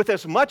with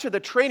as much of the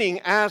training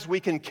as we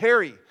can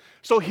carry.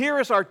 So here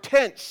is our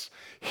tents.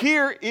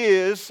 Here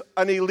is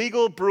an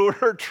illegal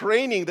brewer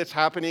training that's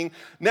happening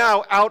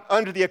now out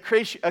under the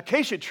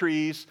acacia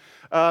trees,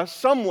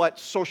 somewhat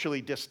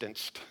socially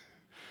distanced.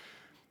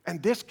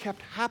 And this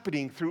kept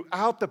happening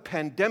throughout the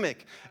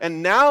pandemic.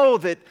 And now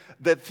that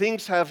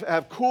things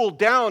have cooled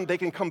down, they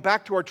can come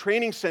back to our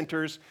training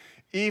centers.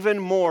 Even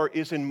more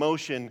is in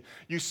motion.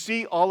 You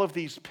see all of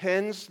these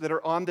pens that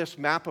are on this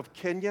map of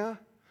Kenya?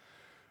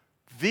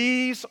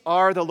 These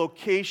are the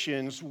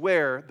locations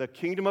where the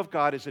kingdom of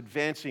God is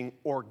advancing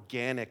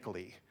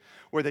organically,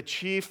 where the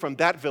chief from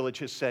that village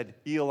has said,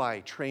 Eli,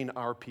 train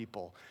our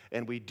people.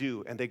 And we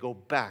do. And they go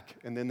back,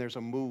 and then there's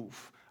a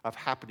move of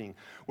happening.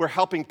 We're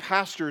helping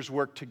pastors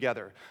work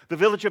together. The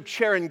village of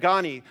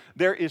Cherangani,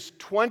 there is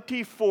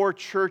 24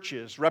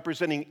 churches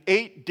representing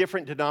 8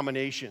 different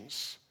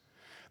denominations.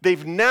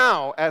 They've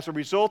now, as a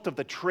result of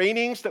the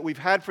trainings that we've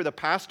had for the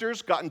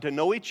pastors, gotten to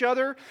know each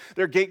other.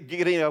 They're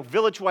getting a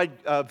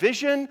village-wide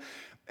vision,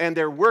 and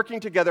they're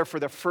working together for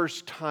the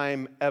first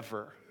time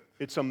ever.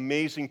 It's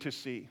amazing to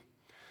see.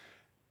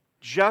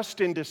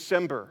 Just in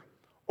December,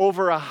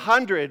 over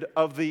 100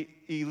 of the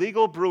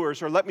illegal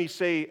brewers, or let me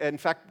say, in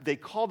fact, they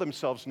call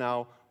themselves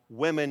now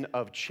women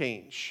of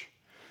change.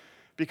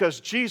 Because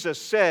Jesus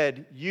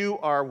said, you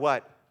are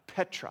what?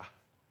 Petra.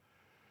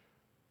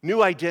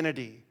 New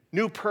identity.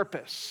 New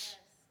purpose.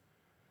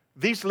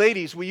 These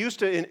ladies, we used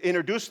to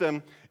introduce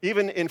them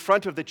even in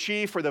front of the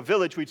chief or the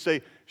village. We'd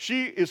say,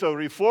 she is a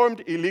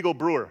reformed illegal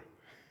brewer.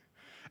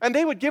 And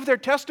they would give their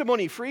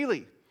testimony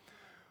freely.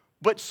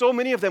 But so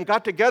many of them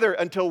got together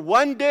until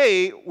one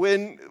day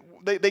when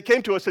they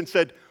came to us and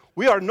said,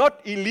 we are not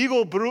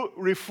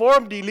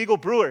reformed illegal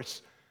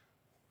brewers.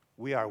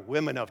 We are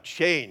women of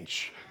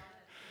change.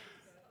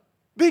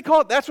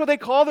 That's what they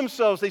call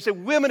themselves. They say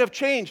women of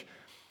change.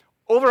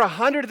 Over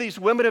 100 of these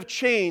women of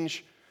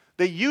change,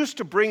 they used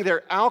to bring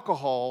their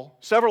alcohol,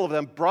 several of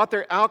them brought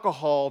their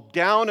alcohol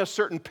down a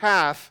certain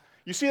path.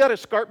 You see that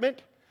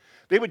escarpment?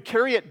 They would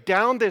carry it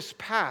down this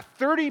path,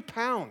 30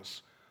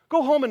 pounds.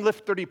 Go home and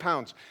lift 30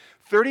 pounds.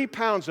 30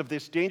 pounds of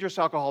this dangerous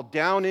alcohol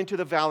down into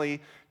the valley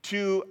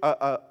to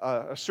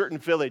a certain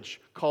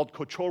village called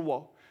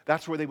Kocholwo.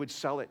 That's where they would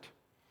sell it.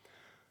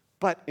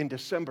 But in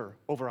December,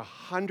 over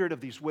 100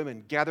 of these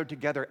women gathered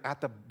together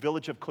at the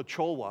village of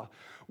Kocholwa,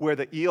 where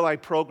the Eli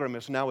program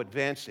is now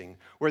advancing,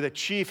 where the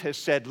chief has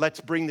said, let's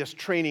bring this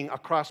training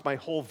across my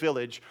whole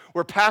village,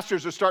 where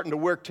pastors are starting to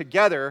work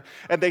together,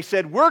 and they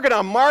said, we're going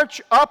to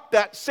march up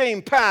that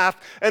same path,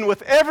 and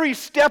with every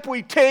step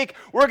we take,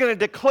 we're going to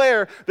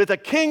declare that the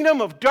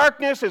kingdom of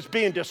darkness is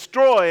being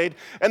destroyed,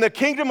 and the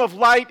kingdom of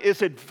light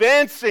is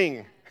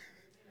advancing.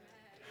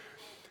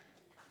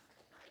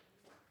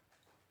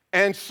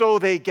 And so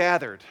they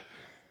gathered.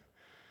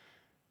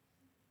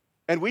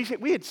 And we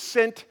had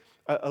sent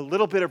a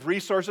little bit of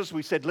resources.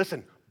 We said,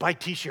 listen, buy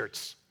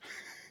T-shirts.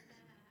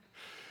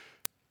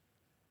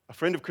 A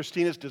friend of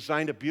Christina's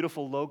designed a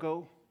beautiful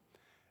logo.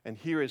 And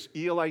here is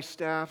Eli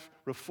staff,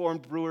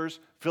 Reformed brewers,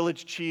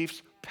 village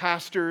chiefs,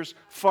 pastors,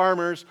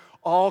 farmers,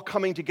 all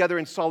coming together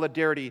in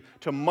solidarity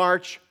to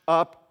march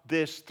up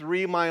this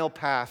 3-mile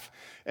path.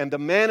 And the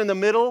man in the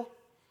middle,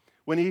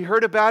 when he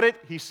heard about it,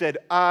 he said,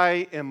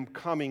 I am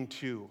coming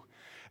too.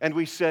 And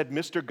we said,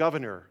 Mr.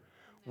 Governor,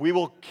 we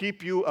will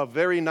keep you a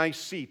very nice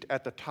seat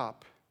at the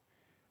top.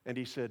 And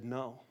he said,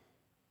 no.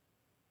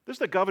 This is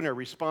the governor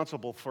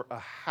responsible for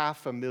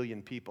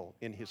 500,000 people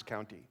in his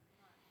county.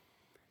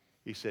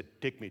 He said,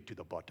 take me to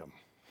the bottom.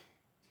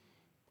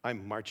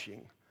 I'm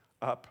marching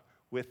up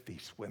with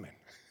these women.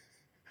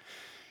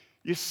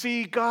 You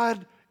see,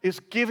 God is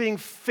giving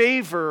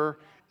favor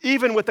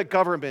even with the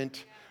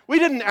government. We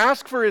didn't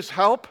ask for his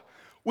help.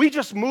 We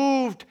just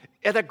moved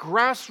at a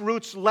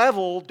grassroots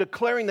level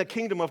declaring the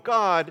kingdom of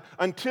God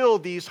until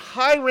these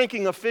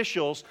high-ranking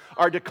officials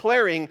are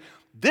declaring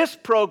this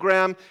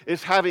program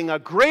is having a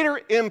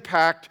greater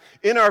impact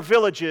in our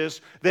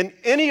villages than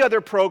any other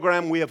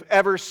program we have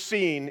ever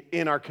seen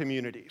in our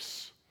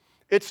communities.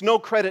 It's no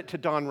credit to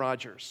Don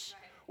Rogers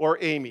or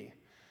Amy.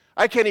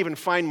 I can't even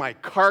find my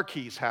car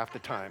keys half the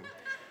time.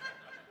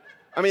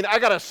 I mean, I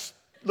got a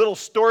little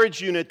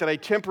storage unit that I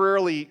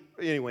temporarily,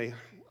 anyway,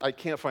 I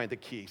can't find the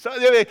key. So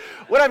anyway,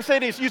 what I'm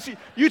saying is,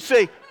 you'd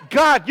say,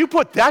 God, you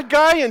put that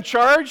guy in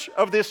charge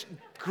of this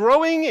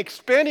growing,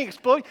 expanding,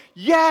 exploding?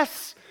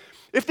 Yes.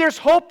 If there's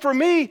hope for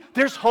me,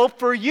 there's hope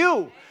for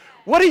you.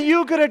 What are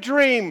you going to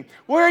dream?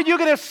 Where are you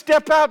going to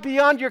step out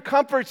beyond your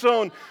comfort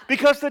zone?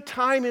 Because the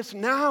time is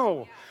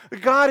now.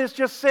 God is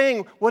just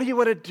saying, what do you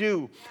want to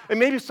do? And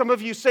maybe some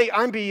of you say,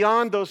 I'm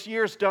beyond those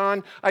years,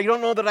 Don. I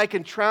don't know that I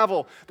can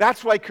travel.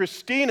 That's why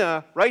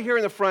Christina, right here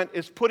in the front,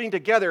 is putting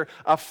together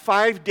a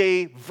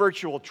 5-day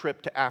virtual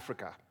trip to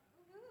Africa.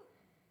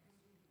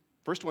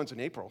 First one's in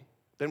April.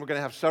 Then we're going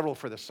to have several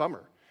for the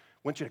summer. I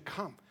want you to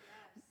come.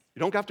 You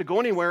don't have to go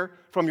anywhere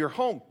from your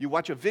home. You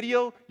watch a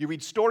video, you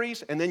read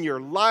stories, and then you're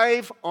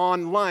live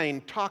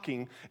online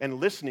talking and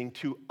listening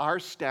to our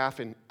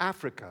staff in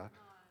Africa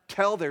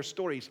tell their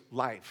stories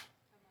live.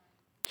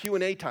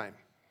 Q&A time.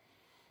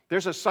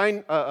 There's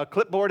a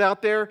clipboard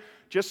out there.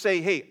 Just say,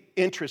 hey,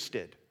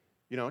 interested.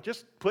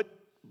 Just put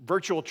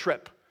virtual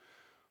trip.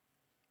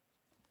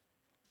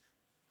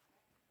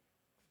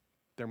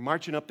 They're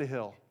marching up the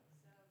hill.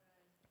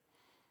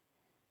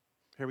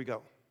 Here we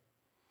go.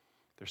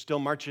 They're still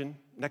marching.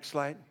 Next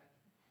slide.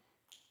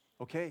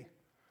 Okay.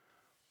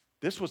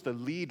 This was the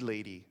lead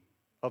lady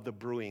of the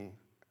brewing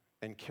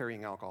and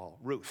carrying alcohol,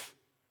 Ruth.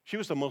 She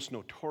was the most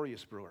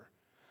notorious brewer.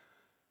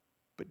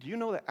 But do you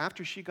know that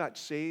after she got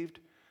saved,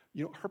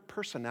 her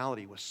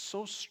personality was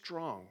so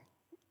strong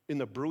in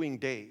the brewing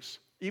days,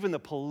 even the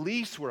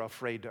police were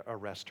afraid to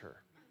arrest her.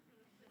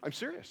 I'm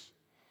serious.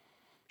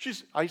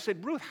 I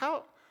said, Ruth,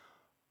 how?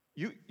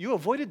 You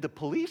avoided the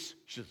police?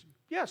 She says,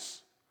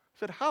 yes. I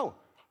said, how?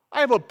 I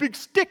have a big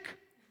stick.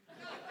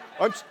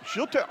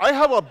 I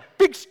have a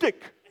big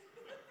stick.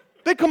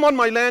 They come on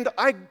my land,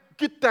 I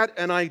get that,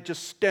 and I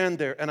just stand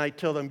there, and I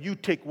tell them, you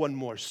take one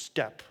more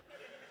step,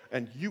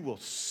 and you will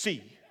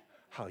see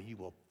how you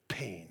will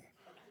pain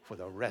for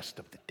the rest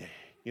of the day.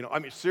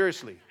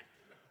 Seriously.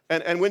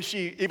 And when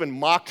she even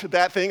mocked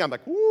that thing, I'm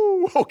like,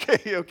 woo,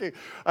 okay.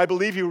 I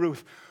believe you,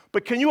 Ruth.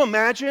 But can you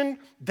imagine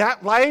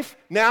that life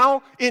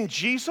now in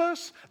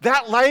Jesus?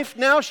 That life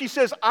now, she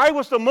says, I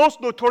was the most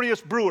notorious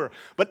brewer,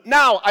 but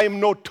now I am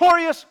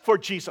notorious for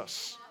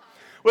Jesus.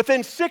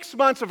 Within 6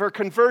 months of her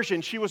conversion,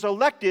 she was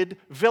elected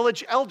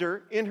village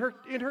elder in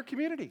her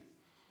community.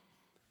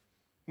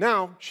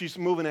 Now she's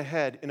moving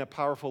ahead in a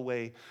powerful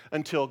way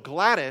until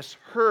Gladys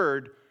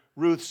heard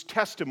Ruth's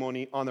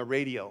testimony on the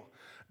radio.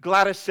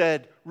 Gladys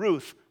said,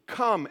 Ruth,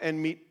 come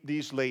and meet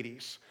these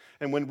ladies.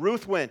 And when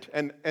Ruth went,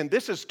 and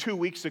this is 2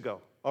 weeks ago,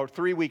 or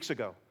 3 weeks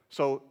ago.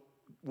 So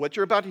what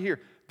you're about to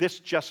hear, this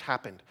just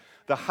happened.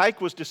 The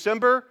hike was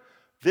December.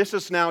 This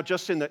is now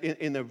just in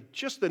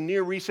the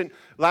near recent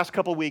last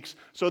couple weeks.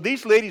 So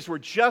these ladies were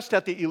just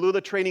at the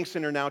Ilula Training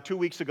Center now 2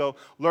 weeks ago,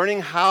 learning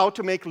how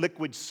to make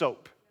liquid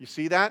soap. You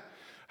see that?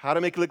 How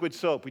to make liquid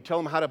soap. We tell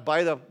them how to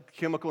buy the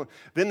chemical.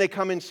 Then they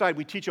come inside.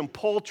 We teach them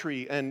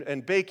poultry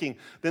and baking.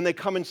 Then they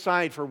come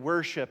inside for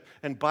worship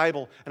and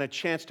Bible and a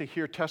chance to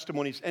hear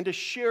testimonies and to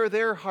share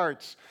their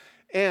hearts.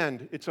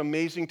 And it's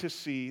amazing to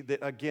see that,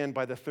 again,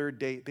 by the third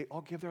day, they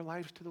all give their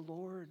lives to the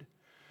Lord,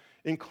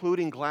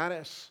 including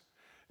Gladys.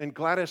 And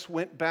Gladys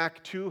went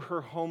back to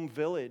her home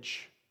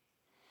village.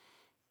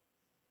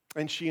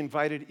 And she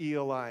invited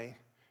ELI.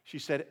 She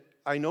said,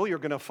 I know you're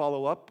going to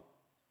follow up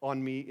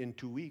on me in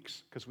 2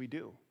 weeks, because we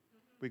do.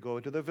 We go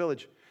into the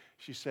village.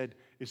 She said,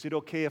 is it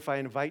okay if I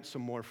invite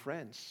some more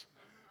friends?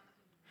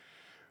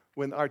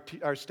 When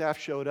our staff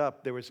showed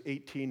up, there was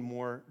 18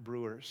 more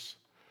brewers.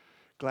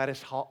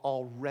 Gladys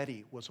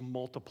already was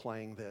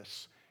multiplying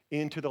this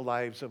into the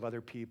lives of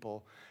other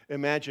people.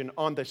 Imagine,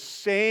 on the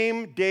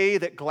same day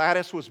that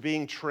Gladys was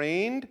being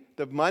trained,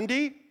 the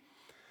Monday,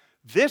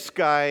 this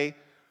guy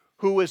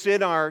who was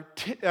in our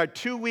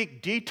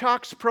 2-week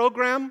detox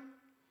program,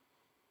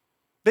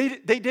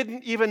 they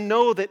didn't even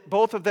know that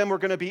both of them were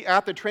going to be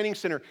at the training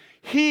center.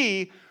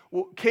 He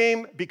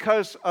came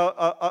because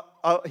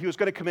he was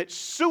going to commit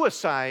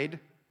suicide,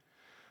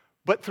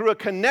 but through a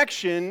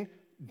connection,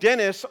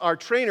 Dennis, our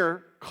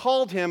trainer,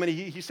 called him and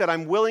he said,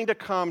 I'm willing to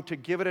come to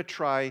give it a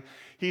try.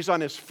 He's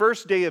on his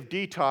first day of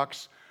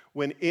detox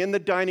when in the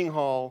dining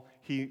hall,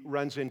 he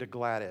runs into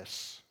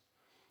Gladys.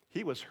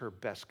 He was her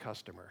best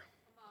customer.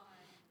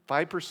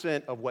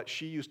 5% of what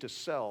she used to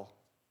sell,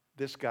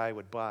 this guy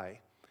would buy.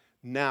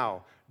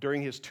 Now,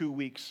 during his 2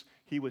 weeks,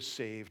 he was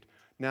saved.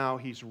 Now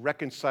he's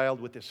reconciled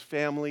with his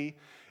family,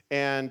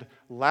 And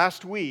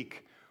last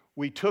week,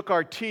 we took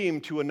our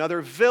team to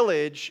another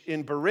village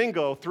in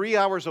Baringo, 3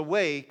 hours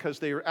away, because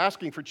they were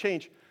asking for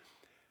change.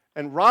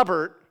 And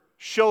Robert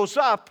shows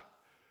up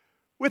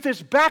with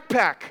his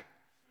backpack.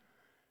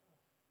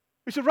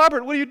 We said,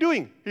 Robert, what are you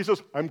doing? He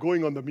says, I'm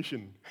going on the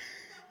mission.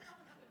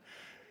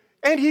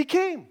 And he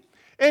came,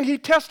 and he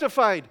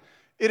testified.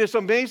 It is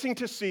amazing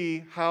to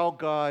see how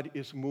God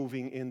is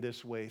moving in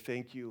this way.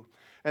 Thank you.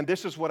 And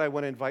this is what I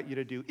want to invite you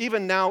to do.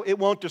 Even now, it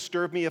won't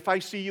disturb me. If I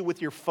see you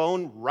with your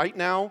phone right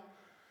now,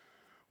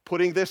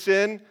 putting this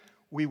in,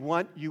 we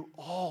want you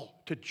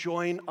all to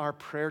join our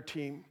prayer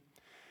team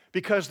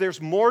because there's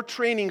more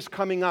trainings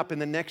coming up in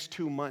the next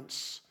 2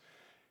 months,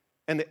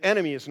 and the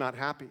enemy is not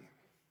happy.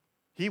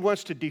 He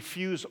wants to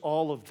defuse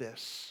all of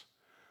this.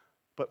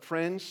 But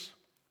friends,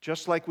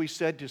 just like we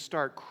said to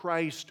start,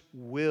 Christ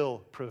will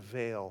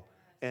prevail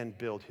and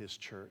build his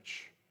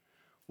church.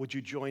 Would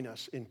you join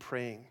us in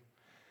praying?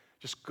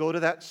 Just go to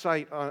that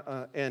site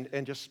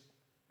and just,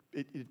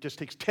 it just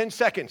takes 10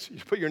 seconds. You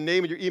put your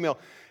name and your email.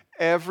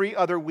 Every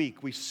other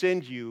week, we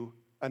send you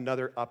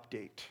another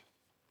update,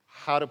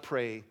 how to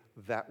pray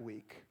that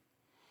week.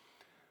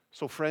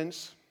 So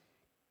friends,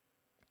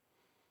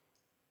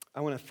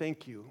 I want to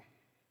thank you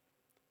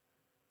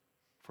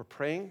for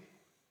praying,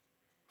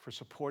 for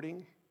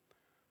supporting,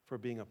 for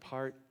being a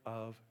part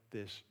of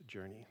this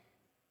journey.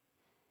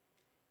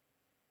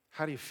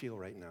 How do you feel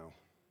right now?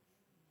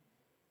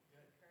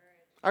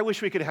 I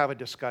wish we could have a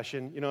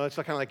discussion. You know, it's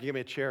kind of like, give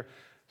me a chair.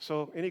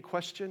 So, any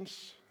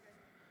questions?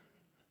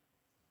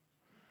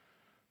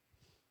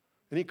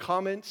 Any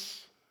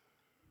comments?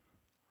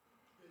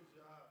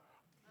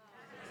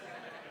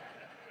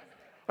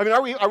 I mean,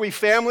 are we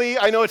family?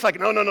 I know it's like,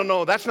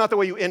 no. That's not the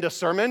way you end a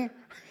sermon.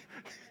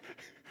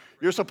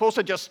 You're supposed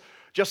to just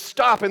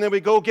stop, and then we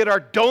go get our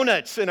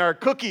donuts and our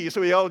cookies,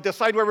 so we all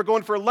decide where we're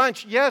going for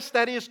lunch. Yes,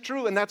 that is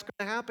true, and that's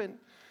going to happen.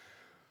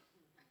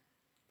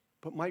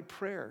 But my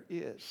prayer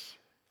is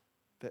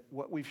that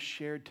what we've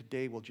shared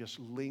today will just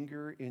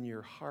linger in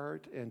your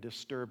heart and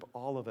disturb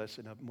all of us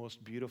in a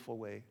most beautiful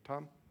way.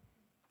 Tom?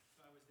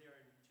 I was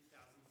there in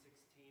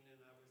 2016, and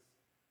I was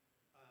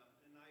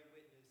an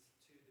eyewitness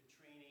to the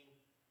training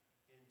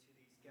and to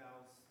these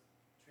gals'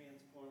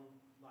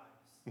 transformed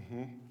lives.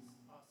 Mm-hmm. It was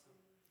awesome.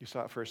 You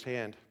saw it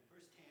firsthand.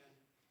 Firsthand,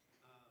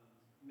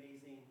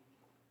 amazing.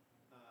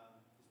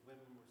 These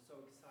women were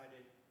so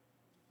excited,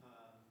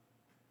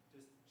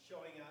 just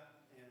showing up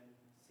and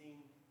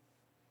seeing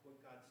what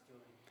God's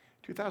doing.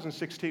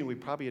 2016, we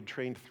probably had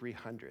trained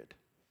 300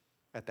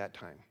 at that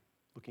time.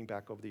 Looking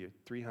back over the year,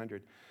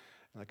 300.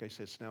 And like I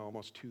said, it's now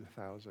almost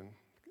 2,000.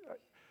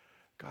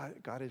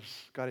 God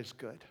is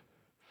good.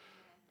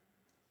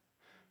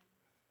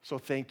 So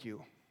thank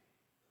you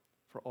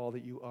for all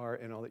that you are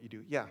and all that you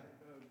do. Yeah. I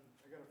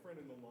got a friend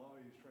in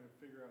Malawi who's trying to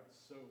figure out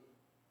soap.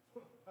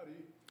 How do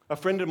you? A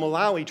friend in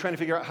Malawi trying to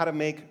figure out how to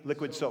make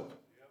liquid soap. Yep.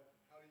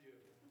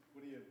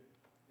 What do you,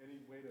 any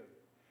way to?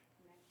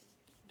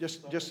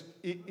 Just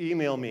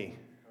email me.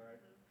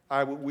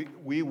 All right.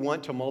 We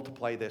want to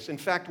multiply this. In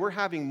fact, we're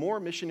having more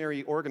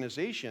missionary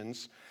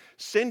organizations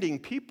sending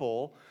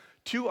people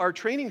to our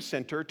training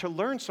center to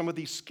learn some of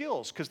these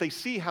skills because they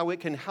see how it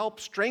can help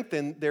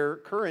strengthen their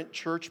current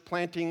church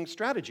planting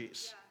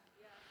strategies.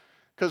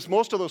 Because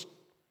most of those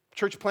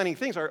church planting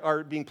things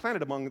are being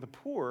planted among the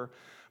poor,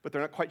 but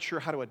they're not quite sure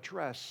how to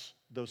address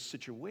those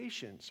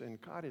situations. And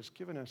God has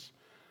given us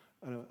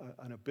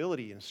an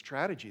ability and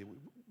strategy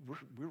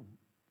we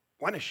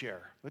want to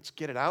share. Let's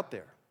get it out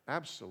there.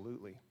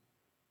 Absolutely. Are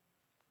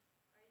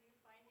you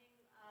finding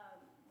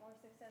more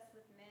success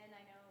with men?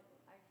 I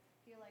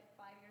feel like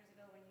 5 years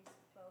ago when you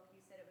spoke,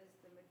 you said it was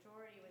the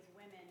majority was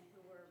women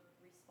who were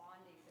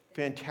responding.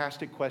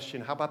 Fantastic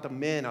question. How about the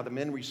men? Are the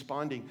men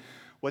responding?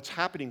 What's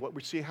happening, what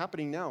we see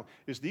happening now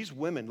is these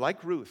women,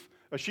 like Ruth,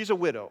 she's a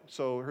widow,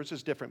 so hers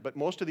is different, but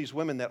most of these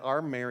women that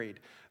are married,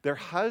 their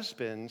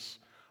husbands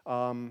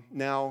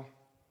now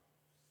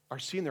are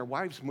seeing their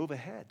wives move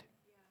ahead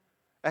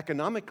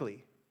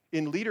economically,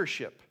 in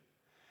leadership.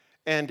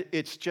 And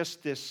it's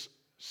just this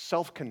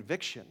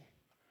self-conviction.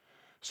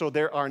 So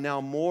there are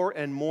now more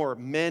and more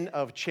men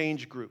of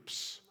change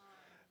groups.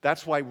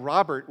 That's why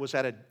Robert was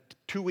at a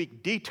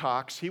 2-week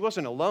detox. He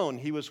wasn't alone.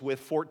 He was with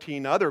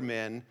 14 other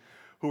men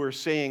who were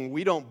saying,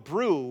 we don't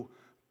brew,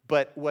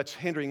 but what's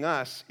hindering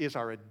us is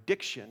our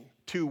addiction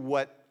to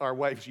what our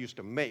wives used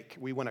to make.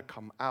 We want to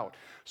come out.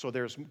 So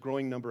there's a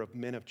growing number of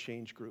men of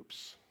change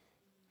groups.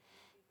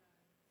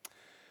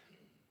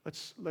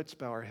 Let's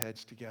bow our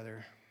heads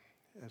together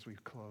as we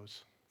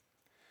close.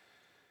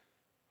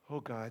 Oh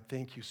God,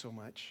 thank you so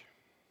much.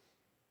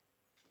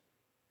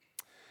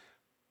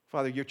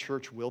 Father, your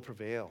church will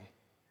prevail.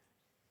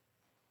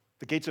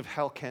 The gates of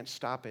hell can't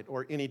stop it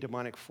or any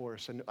demonic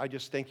force. And I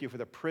just thank you for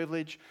the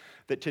privilege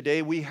that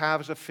today we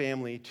have as a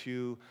family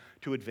to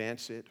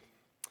advance it.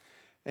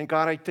 And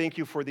God, I thank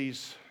you for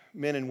these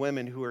men and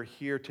women who are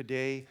here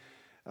today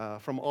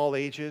from all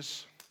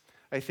ages.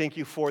 I thank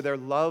you for their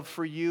love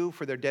for you,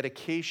 for their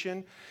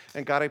dedication.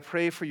 And God, I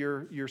pray for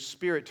your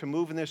spirit to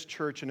move in this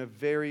church in a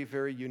very,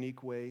 very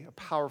unique way, a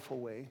powerful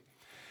way.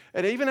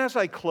 And even as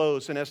I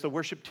close and as the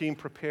worship team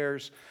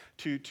prepares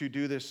to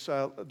do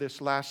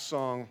this last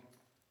song,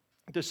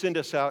 to send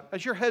us out,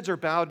 as your heads are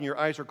bowed and your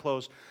eyes are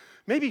closed,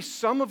 maybe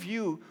some of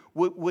you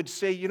would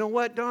say, you know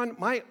what, Don,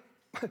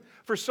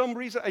 for some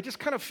reason, I just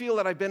kind of feel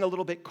that I've been a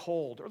little bit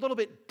cold or a little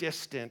bit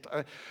distant.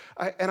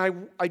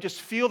 I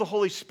just feel the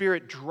Holy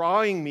Spirit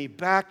drawing me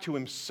back to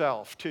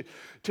himself,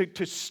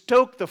 to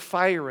stoke the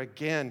fire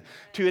again,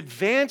 to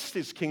advance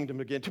his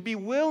kingdom again, to be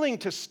willing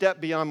to step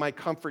beyond my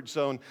comfort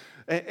zone.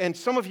 And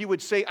some of you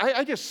would say,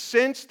 I just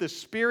sense the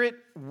Spirit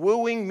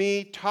wooing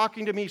me,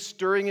 talking to me,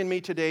 stirring in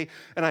me today,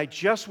 and I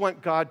just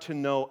want God to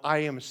know I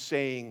am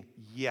saying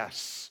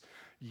yes.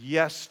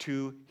 Yes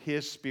to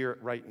his Spirit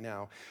right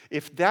now.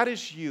 If that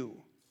is you,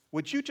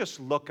 would you just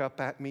look up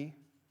at me?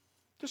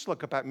 Just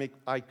look up at me, make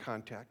eye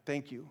contact.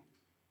 Thank you.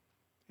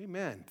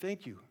 Amen.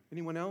 Thank you.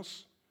 Anyone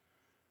else?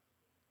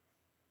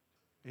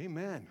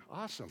 Amen.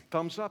 Awesome.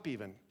 Thumbs up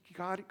even.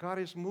 God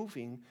is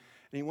moving,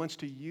 and he wants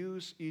to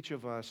use each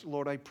of us.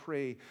 Lord, I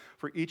pray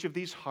for each of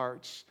these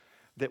hearts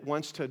that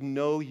wants to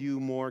know you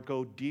more,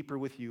 go deeper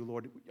with you,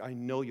 Lord. I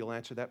know you'll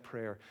answer that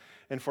prayer.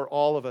 And for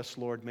all of us,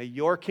 Lord, may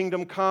your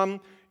kingdom come,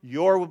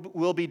 your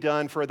will be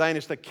done. For thine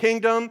is the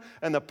kingdom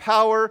and the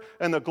power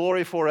and the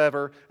glory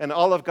forever. And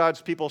all of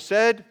God's people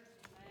said,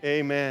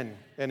 amen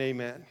and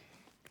amen.